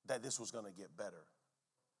 that this was going to get better.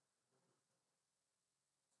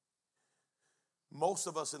 Most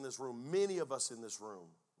of us in this room, many of us in this room,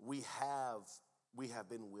 we have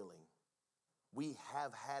been willing. We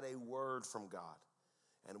have had a word from God,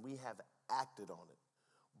 and we have acted on it.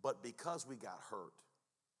 But because we got hurt,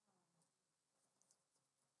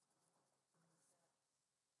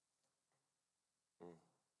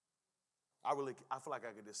 I feel like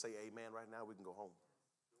I could just say amen right now. We can go home.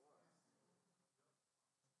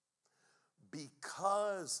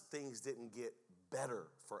 Because things didn't get better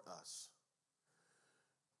for us.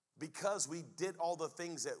 Because we did all the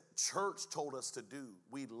things that church told us to do.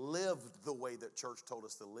 We lived the way that church told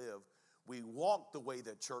us to live. We walked the way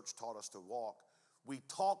that church taught us to walk. We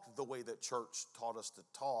talked the way that church taught us to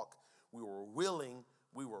talk. We were willing.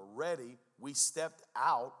 We were ready. We stepped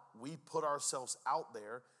out. We put ourselves out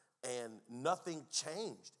there, and nothing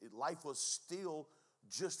changed. Life was still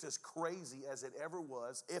just as crazy as it ever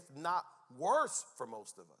was, if not worse for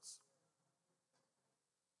most of us.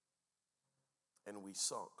 And we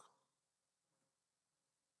sunk.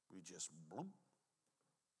 We just bloop.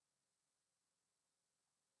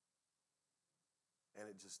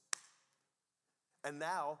 And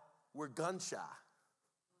now we're gun shy.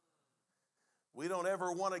 We don't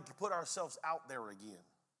ever want to put ourselves out there again.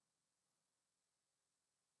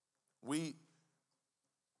 We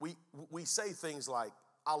say things like,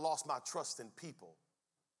 I lost my trust in people,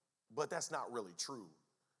 but that's not really true.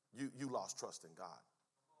 You lost trust in God.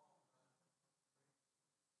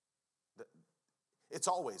 It's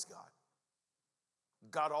always God.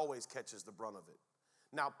 God always catches the brunt of it.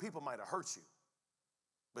 Now, people might have hurt you,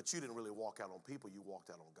 but you didn't really walk out on people. You walked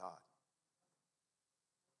out on God.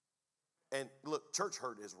 And look, church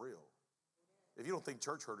hurt is real. If you don't think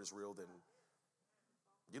church hurt is real, then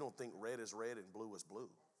you don't think red is red and blue is blue.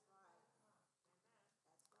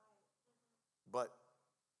 But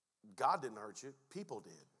God didn't hurt you. People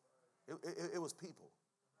did. It was people.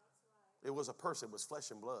 It was a person. It was flesh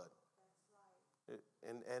and blood.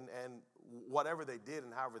 And whatever they did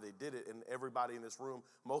and however they did it, and everybody in this room,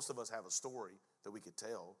 most of us have a story that we could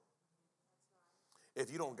tell.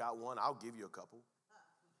 If you don't got one, I'll give you a couple.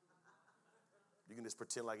 You can just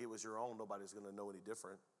pretend like it was your own. Nobody's going to know any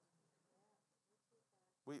different.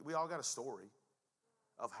 We all got a story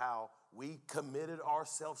of how we committed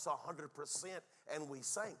ourselves 100% and we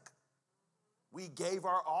sank. We gave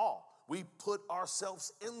our all. We put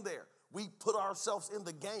ourselves in there. We put ourselves in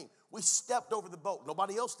the game. We stepped over the boat.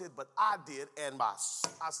 Nobody else did, but I did, and I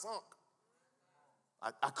sunk.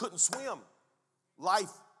 I couldn't swim.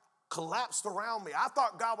 Life collapsed around me. I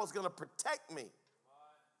thought God was going to protect me.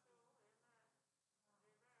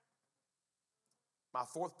 My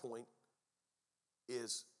fourth point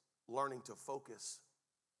is learning to focus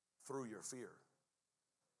through your fear.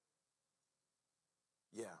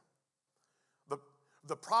 Yeah.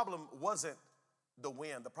 The problem wasn't the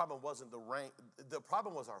wind. The problem wasn't the rain. The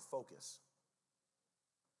problem was our focus.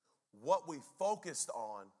 What we focused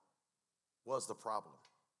on was the problem.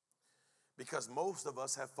 Because most of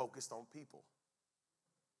us have focused on people.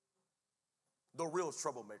 The real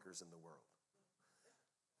troublemakers in the world.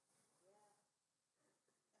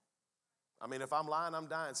 I mean, if I'm lying, I'm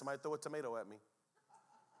dying. Somebody throw a tomato at me.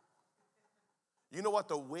 You know what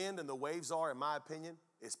the wind and the waves are, in my opinion?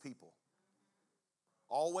 It's people.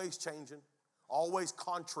 Always changing, always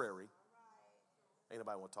contrary. Ain't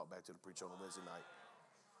nobody want to talk back to the preacher on a Wednesday night.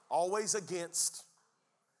 Always against.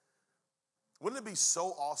 Wouldn't it be so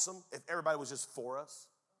awesome if everybody was just for us?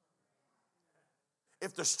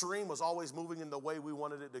 If the stream was always moving in the way we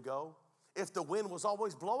wanted it to go? If the wind was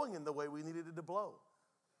always blowing in the way we needed it to blow?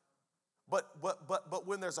 But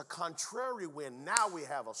when there's a contrary wind, now we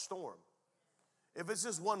have a storm. If it's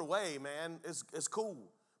just one way, man, it's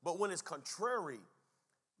cool. But when it's contrary,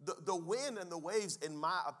 the wind and the waves, in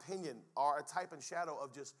my opinion, are a type and shadow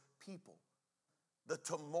of just people. The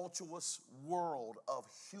tumultuous world of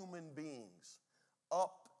human beings,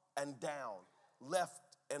 up and down, left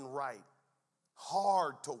and right,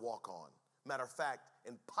 hard to walk on. Matter of fact,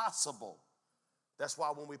 impossible. That's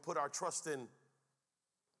why when we put our trust in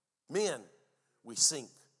men, we sink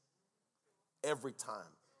every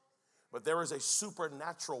time. But there is a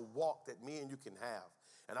supernatural walk that me and you can have.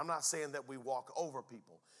 And I'm not saying that we walk over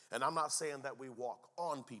people. And I'm not saying that we walk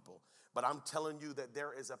on people. But I'm telling you that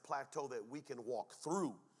there is a plateau that we can walk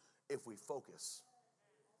through if we focus.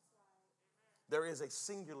 There is a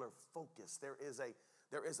singular focus. There is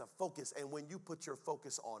a focus. And when you put your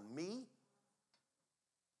focus on me,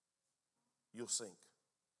 you'll sink.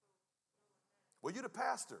 Well, you're the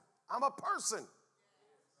pastor. I'm a person.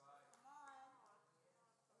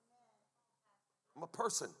 I'm a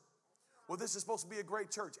person. Well, this is supposed to be a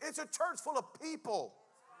great church. It's a church full of people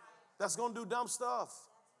that's going to do dumb stuff.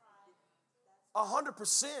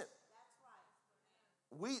 100%.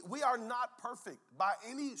 We are not perfect by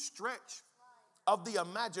any stretch of the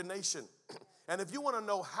imagination. And if you want to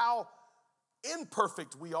know how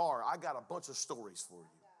imperfect we are, I got a bunch of stories for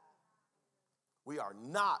you. We are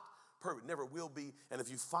not perfect, never will be. And if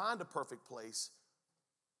you find a perfect place,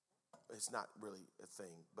 it's not really a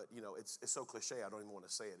thing. But, you know, it's so cliche, I don't even want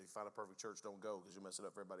to say it. If you find a perfect church, don't go because you mess it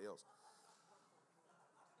up for everybody else.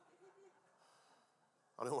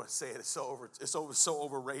 I don't want to say it. It's so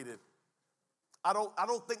overrated. I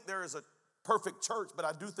don't think there is a perfect church, but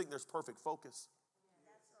I do think there's perfect focus.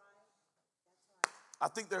 I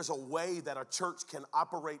think there's a way that a church can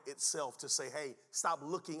operate itself to say, hey, stop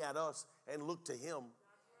looking at us and look to him.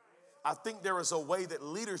 I think there is a way that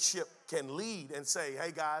leadership can lead and say,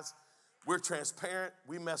 hey guys, we're transparent,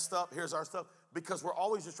 we messed up, here's our stuff, because we're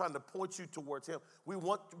always just trying to point you towards him. We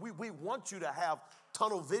want you to have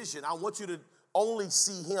tunnel vision. I want you to only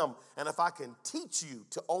see him. And if I can teach you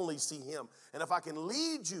to only see him, and if I can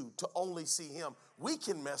lead you to only see him, we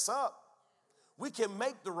can mess up. We can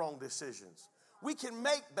make the wrong decisions. We can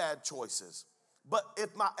make bad choices. But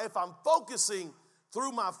if I'm focusing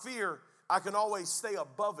through my fear, I can always stay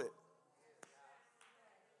above it.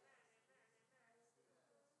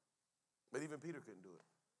 But even Peter couldn't do it.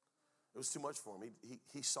 It was too much for him.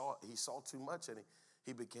 He saw too much, and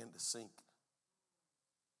he began to sink.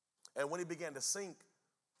 And when he began to sink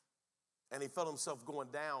and he felt himself going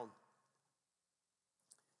down,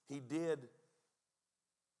 he did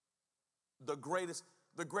the greatest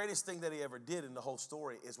thing that he ever did in the whole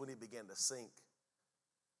story is when he began to sink,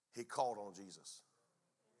 he called on Jesus.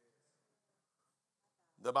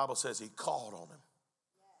 The Bible says he called on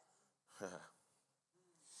him.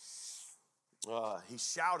 He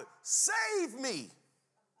shouted, "Save me!"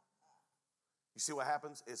 You see what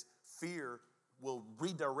happens is fear will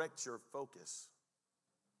redirect your focus.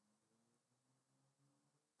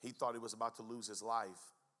 He thought he was about to lose his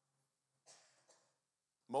life.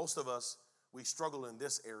 Most of us, we struggle in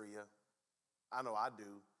this area. I know I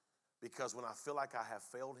do, because when I feel like I have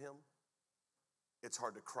failed him, it's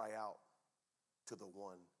hard to cry out to the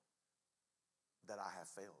one that I have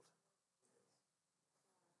failed.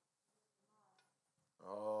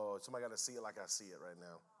 Oh, somebody got to see it like I see it right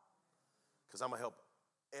now. Because I'm going to help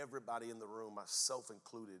everybody in the room, myself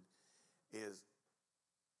included, is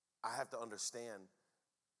I have to understand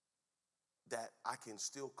that I can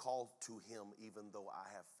still call to him even though I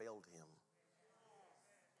have failed him.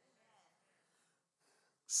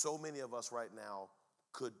 So many of us right now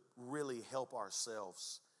could really help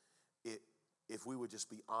ourselves if we would just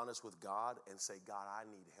be honest with God and say, God, I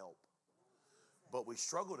need help. But we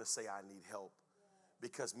struggle to say I need help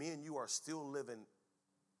because me and you are still living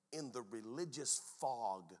in the religious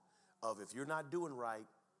fog of if you're not doing right,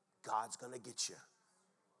 God's going to get you.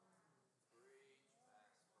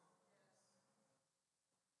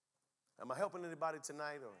 Am I helping anybody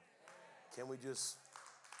tonight, or can we just...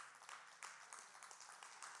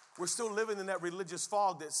 We're still living in that religious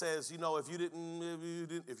fog that says, you know, if you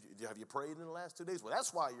have you prayed in the last 2 days? Well,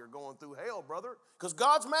 that's why you're going through hell, brother, because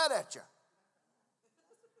God's mad at you.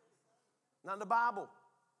 Not in the Bible.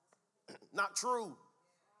 Not true.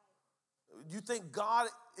 You think God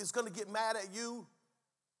is going to get mad at you?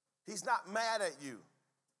 He's not mad at you.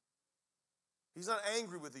 He's not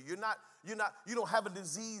angry with you. You don't have a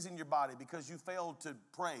disease in your body because you failed to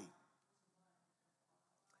pray.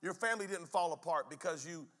 Your family didn't fall apart because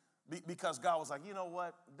God was like, you know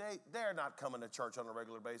what? They're not coming to church on a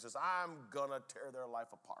regular basis. I'm going to tear their life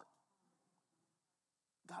apart.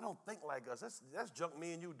 God don't think like us. That's junk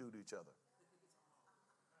me and you do to each other.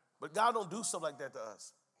 But God don't do stuff like that to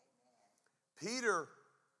us. Peter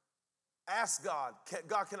asked God,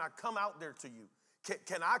 God, can I come out there to you?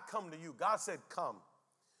 Can I come to you? God said, come.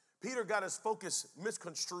 Peter got his focus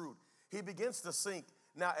misconstrued. He begins to sink.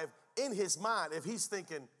 Now, if in his mind, if he's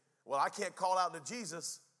thinking, well, I can't call out to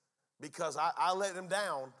Jesus because I let him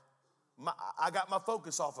down. I got my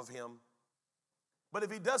focus off of him. But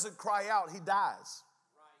if he doesn't cry out, he dies.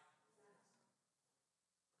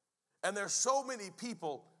 And there's so many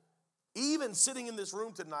people, even sitting in this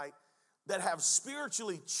room tonight, that have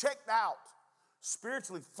spiritually checked out,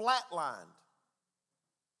 spiritually flatlined,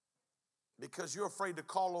 because you're afraid to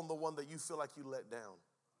call on the one that you feel like you let down.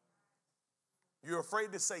 You're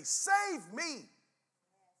afraid to say, save me.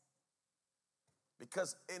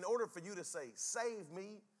 Because in order for you to say, save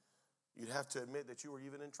me, you'd have to admit that you were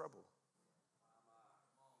even in trouble.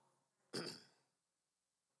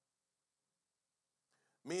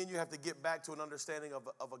 Me and you have to get back to an understanding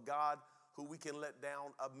of a God who we can let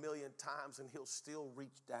down 1,000,000 times and he'll still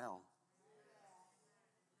reach down.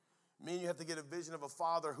 Me and you have to get a vision of a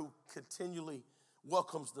father who continually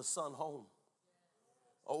welcomes the son home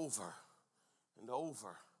over and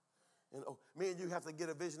over and over. Me and you have to get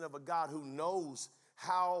a vision of a God who knows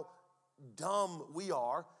how dumb we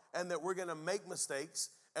are and that we're going to make mistakes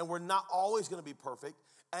and we're not always going to be perfect.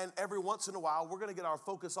 And every once in a while, we're going to get our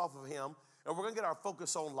focus off of him and we're going to get our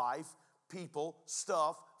focus on life, people,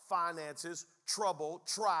 stuff, finances, trouble,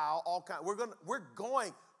 trial, all kinds. We're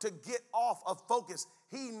going to get off of focus.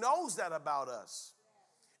 He knows that about us.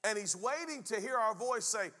 And he's waiting to hear our voice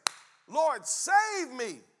say, Lord, save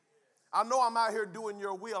me. I know I'm out here doing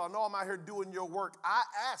your will. I know I'm out here doing your work. I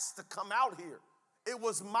asked to come out here. It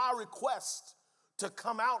was my request to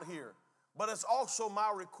come out here. But it's also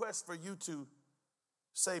my request for you to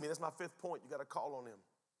Save me. That's my fifth point. You got to call on him.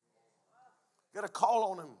 You got to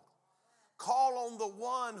call on him. Call on the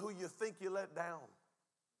one who you think you let down.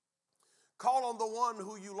 Call on the one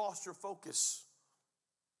who you lost your focus.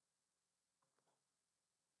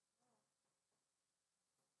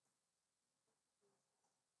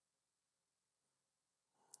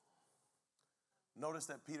 Notice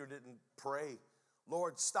that Peter didn't pray,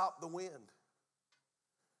 Lord, stop the wind.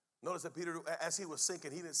 Notice that Peter, as he was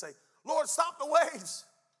sinking, he didn't say, Lord, stop the waves.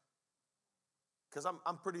 Because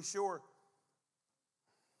I'm pretty sure,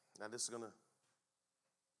 now this is going to,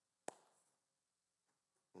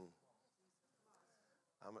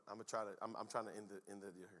 I'm trying to end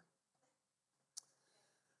it here.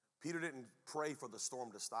 Peter didn't pray for the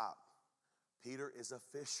storm to stop. Peter is a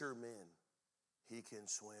fisherman. He can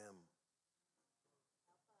swim.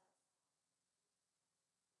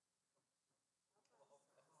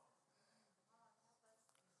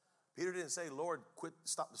 Peter didn't say, Lord,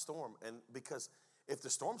 stop the storm. And because if the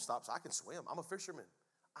storm stops, I can swim. I'm a fisherman.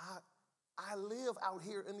 I live out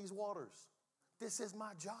here in these waters. This is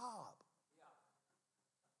my job.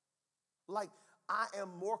 Like, I am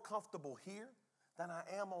more comfortable here than I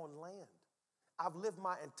am on land. I've lived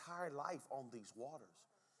my entire life on these waters.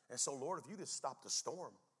 And so, Lord, if you just stop the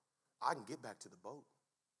storm, I can get back to the boat.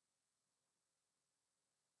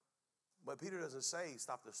 But Peter doesn't say,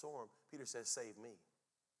 stop the storm. Peter says, save me.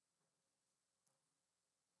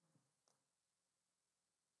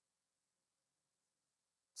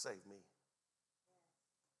 Save me.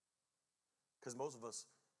 Because most of us,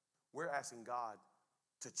 we're asking God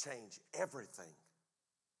to change everything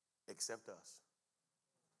except us.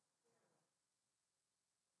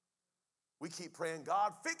 We keep praying,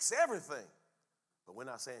 God, fix everything. But we're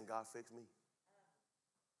not saying, God, fix me.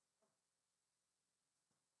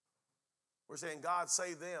 We're saying, God,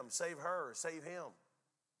 save them, save her, save him.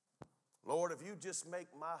 Lord, if you just make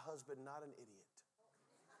my husband not an idiot,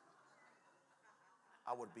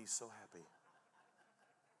 I would be so happy.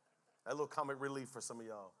 That little comic relief for some of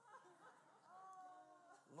y'all.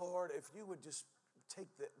 Lord, if you would just take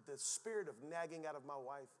the spirit of nagging out of my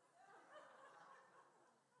wife,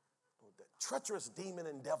 that treacherous demon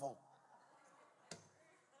and devil,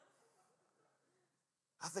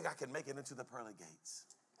 I think I can make it into the pearly gates.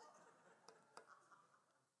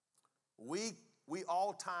 We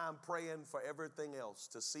all time praying for everything else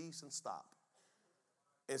to cease and stop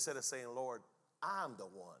instead of saying, Lord, I'm the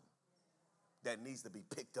one that needs to be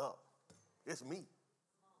picked up. It's me.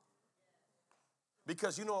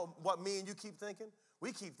 Because you know what me and you keep thinking?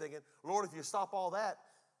 We keep thinking, Lord, if you stop all that,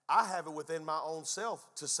 I have it within my own self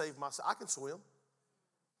to save myself. I can swim.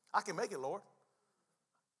 I can make it, Lord.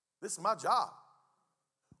 This is my job.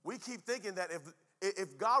 We keep thinking that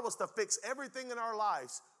if God was to fix everything in our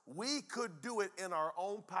lives, we could do it in our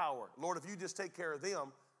own power. Lord, if you just take care of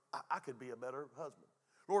them, I could be a better husband.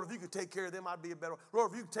 Lord, if you could take care of them, I'd be a better.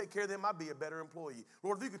 Lord, if you could take care of them, I'd be a better employee.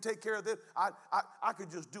 Lord, if you could take care of them, I could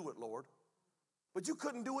just do it, Lord. But you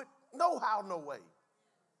couldn't do it no how, no way.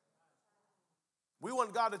 We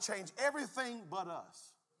want God to change everything but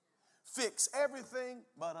us. Fix everything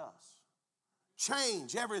but us.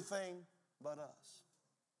 Change everything but us.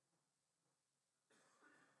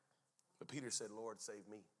 But Peter said, Lord, save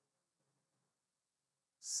me.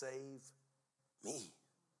 Save me.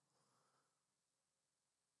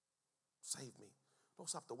 Save me. Don't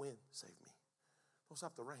stop the wind. Save me. Don't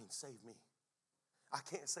stop the rain. Save me. I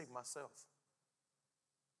can't save myself.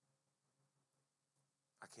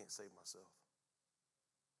 I can't save myself.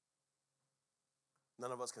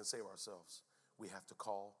 None of us can save ourselves. We have to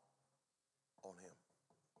call on him.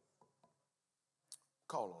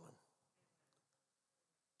 Call on him.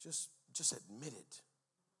 Just admit it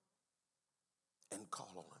and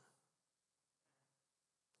call on him.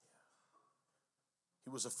 He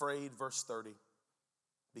was afraid, verse 30,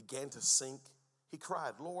 began to sink. He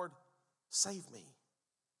cried, Lord, save me.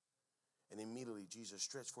 And immediately Jesus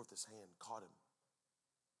stretched forth his hand, caught him.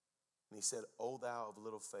 And he said, O thou of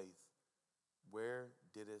little faith, where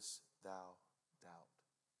didst thou doubt?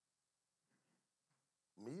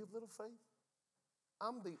 Me of little faith?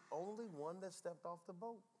 I'm the only one that stepped off the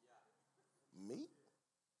boat. Me?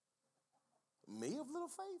 Me of little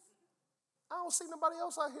faith? I don't see nobody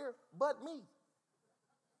else out here but me.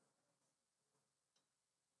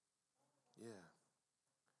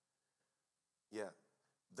 Yeah,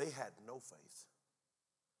 they had no faith,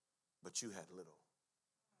 but you had little.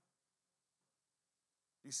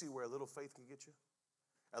 You see where a little faith can get you?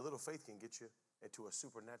 A little faith can get you into a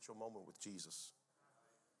supernatural moment with Jesus.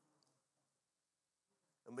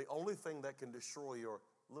 And the only thing that can destroy your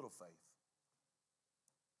little faith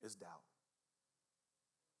is doubt.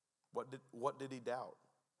 What did he doubt?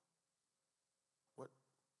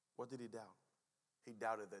 What did he doubt? He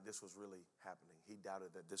doubted that this was really happening. He doubted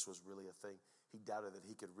that this was really a thing. He doubted that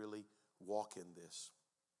he could really walk in this.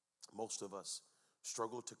 Most of us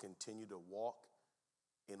struggle to continue to walk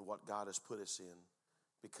in what God has put us in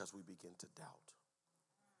because we begin to doubt.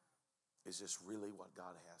 Is this really what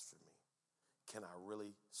God has for me? Can I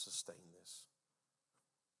really sustain this?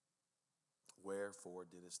 Wherefore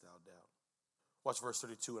didst thou doubt? Watch verse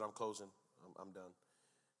 32, and I'm closing. I'm done.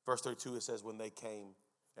 Verse 32, it says, when they came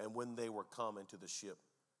and when they were come into the ship,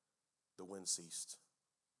 the wind ceased.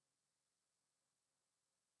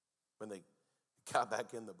 When they got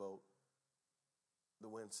back in the boat, the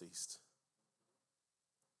wind ceased.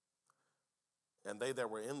 And they that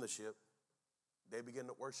were in the ship, they began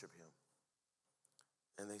to worship him.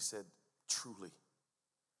 And they said, truly,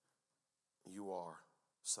 you are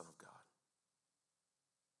Son of God.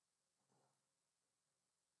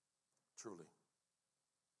 Truly.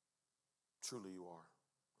 Truly you are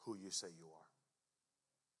who you say you are.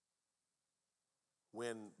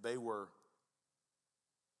 When they were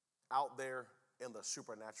out there in the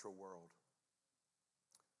supernatural world,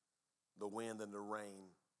 the wind and the rain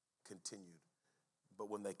continued. But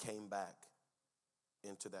when they came back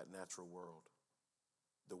into that natural world,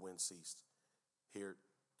 the wind ceased.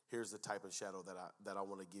 Here's the type of shadow that I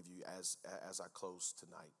want to give you as I close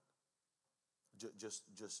tonight. Just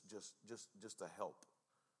to help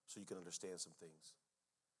so you can understand some things.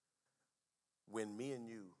 When me and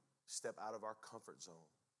you step out of our comfort zone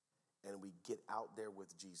and we get out there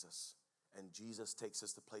with Jesus, and Jesus takes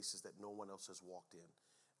us to places that no one else has walked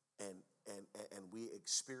in, and we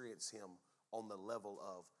experience him on the level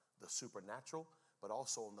of the supernatural, but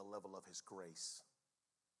also on the level of his grace,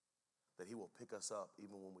 that he will pick us up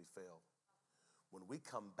even when we fail. When we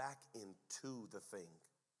come back into the thing,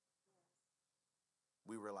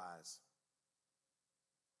 we realize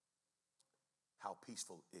how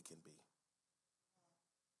peaceful it can be.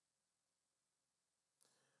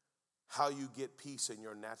 How you get peace in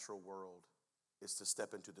your natural world is to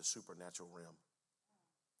step into the supernatural realm.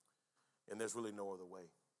 And there's really no other way.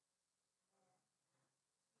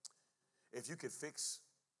 If you could fix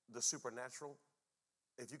the supernatural,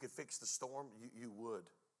 if you could fix the storm, you would.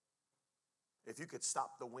 If you could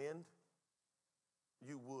stop the wind,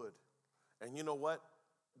 you would. And you know what?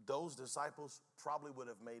 Those disciples probably would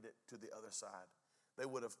have made it to the other side. They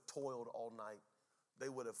would have toiled all night. They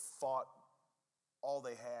would have fought all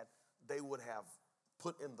they had. They would have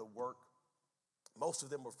put in the work. Most of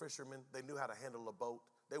them were fishermen. They knew how to handle a boat.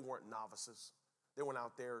 They weren't novices. They weren't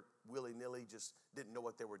out there willy-nilly, just didn't know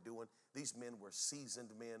what they were doing. These men were seasoned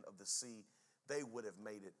men of the sea. They would have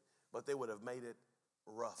made it, but they would have made it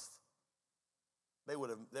rough. They would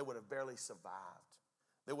have barely survived.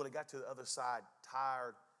 They would have got to the other side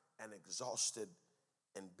tired and exhausted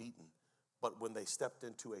and beaten. But when they stepped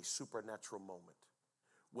into a supernatural moment,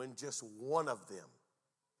 when just one of them,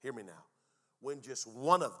 hear me now, when just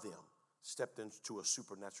one of them stepped into a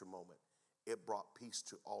supernatural moment, it brought peace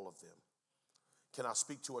to all of them. Can I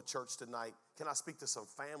speak to a church tonight? Can I speak to some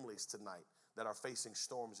families tonight that are facing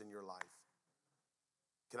storms in your life?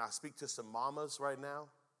 Can I speak to some mamas right now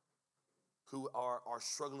who are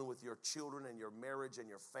struggling with your children and your marriage and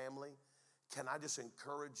your family? Can I just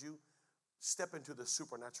encourage you? Step into the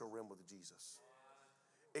supernatural realm with Jesus.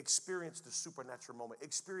 Experience the supernatural moment.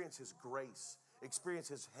 Experience his grace. Experience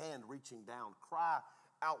his hand reaching down. Cry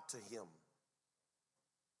out to him.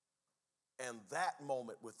 And that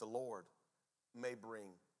moment with the Lord may bring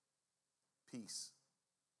peace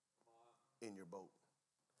in your boat.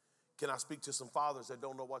 Can I speak to some fathers that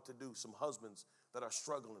don't know what to do? Some husbands that are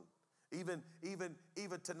struggling. Even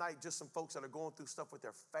tonight, just some folks that are going through stuff with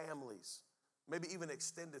their families. Maybe even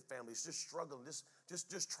extended families, just struggling,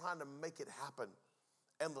 just trying to make it happen.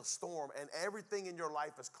 And the storm and everything in your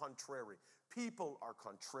life is contrary. People are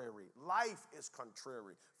contrary. Life is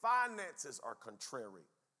contrary. Finances are contrary.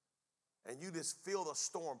 And you just feel the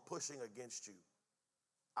storm pushing against you.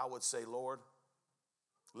 I would say, Lord,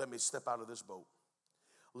 let me step out of this boat.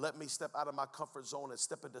 Let me step out of my comfort zone and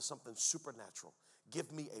step into something supernatural. Give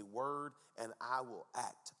me a word and I will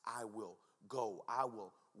act. I will go. I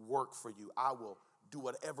will work for you. I will do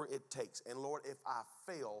whatever it takes. And Lord, if I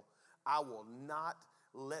fail, I will not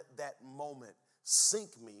let that moment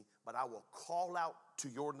sink me, but I will call out to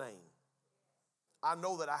your name. I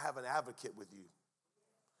know that I have an advocate with you.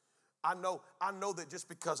 I know that just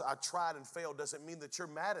because I tried and failed doesn't mean that you're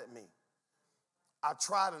mad at me. I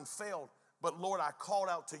tried and failed, but Lord, I called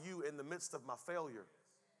out to you in the midst of my failure.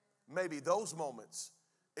 Maybe those moments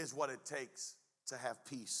is what it takes to have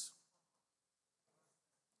peace.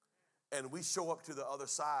 And we show up to the other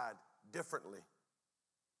side differently.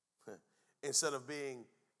 Instead of being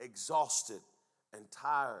exhausted and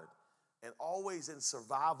tired and always in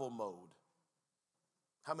survival mode.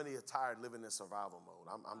 How many are tired living in survival mode?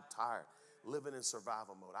 I'm tired living in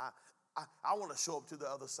survival mode. I want to show up to the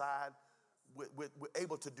other side with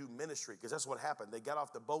able to do ministry, because that's what happened. They got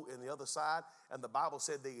off the boat in the other side, and the Bible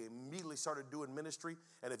said they immediately started doing ministry.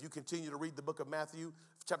 And if you continue to read the book of Matthew,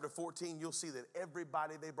 chapter 14, you'll see that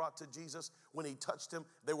everybody they brought to Jesus, when he touched them,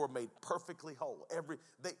 they were made perfectly whole.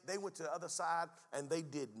 They went to the other side and they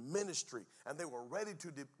did ministry, and they were ready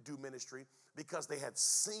to do ministry because they had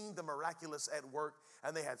seen the miraculous at work,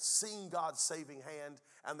 and they had seen God's saving hand,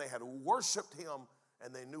 and they had worshiped him,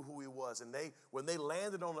 and they knew who he was. And when they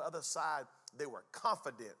landed on the other side, they were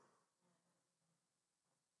confident.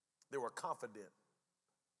 They were confident.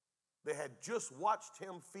 They had just watched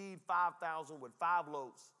him feed 5,000 with 5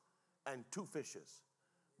 loaves and 2 fishes.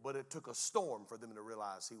 But it took a storm for them to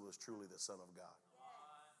realize he was truly the Son of God.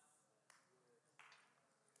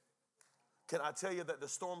 Can I tell you that the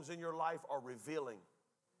storms in your life are revealing?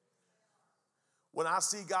 When I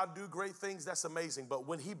see God do great things, that's amazing. But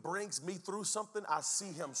when he brings me through something, I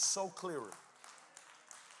see him so clearer.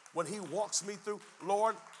 When he walks me through,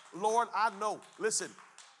 Lord, I know. Listen,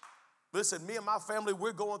 me and my family,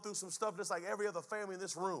 we're going through some stuff just like every other family in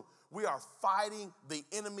this room. We are fighting the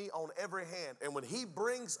enemy on every hand. And when he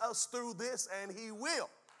brings us through this, and he will,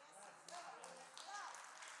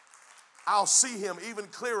 I'll see him even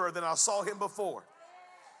clearer than I saw him before.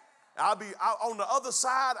 I'll be on the other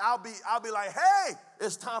side. I'll be like, hey,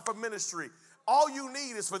 it's time for ministry. All you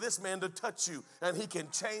need is for this man to touch you, and he can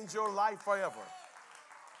change your life forever.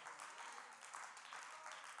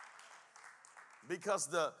 Because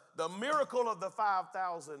the miracle of the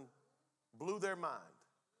 5,000 blew their mind,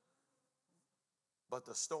 but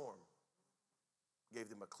the storm gave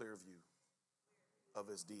them a clear view of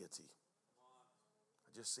his deity.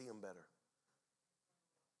 I just see him better.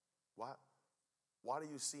 Why do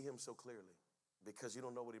you see him so clearly? Because you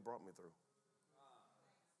don't know what he brought me through.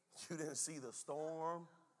 You didn't see the storm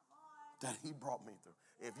that he brought me through.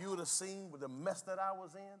 If you would have seen the mess that I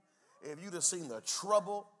was in, if you'd have seen the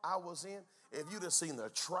trouble I was in, if you'd have seen the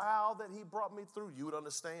trial that he brought me through, you would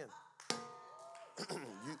understand.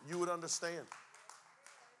 you would understand.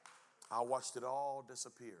 I watched it all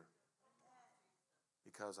disappear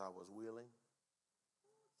because I was willing,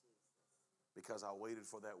 because I waited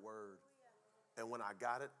for that word. And when I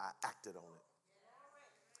got it, I acted on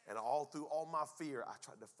it. And through all my fear, I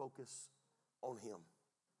tried to focus on him.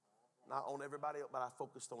 Not on everybody else, but I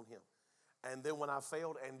focused on him. And then when I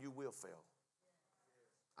failed, and you will fail,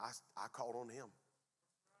 I called on him.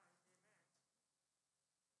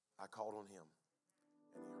 I called on him.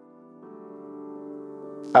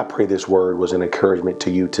 I pray this word was an encouragement to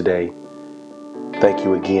you today. Thank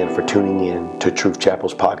you again for tuning in to Truth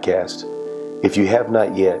Chapel's podcast. If you have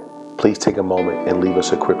not yet, please take a moment and leave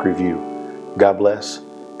us a quick review. God bless,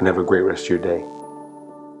 and have a great rest of your day.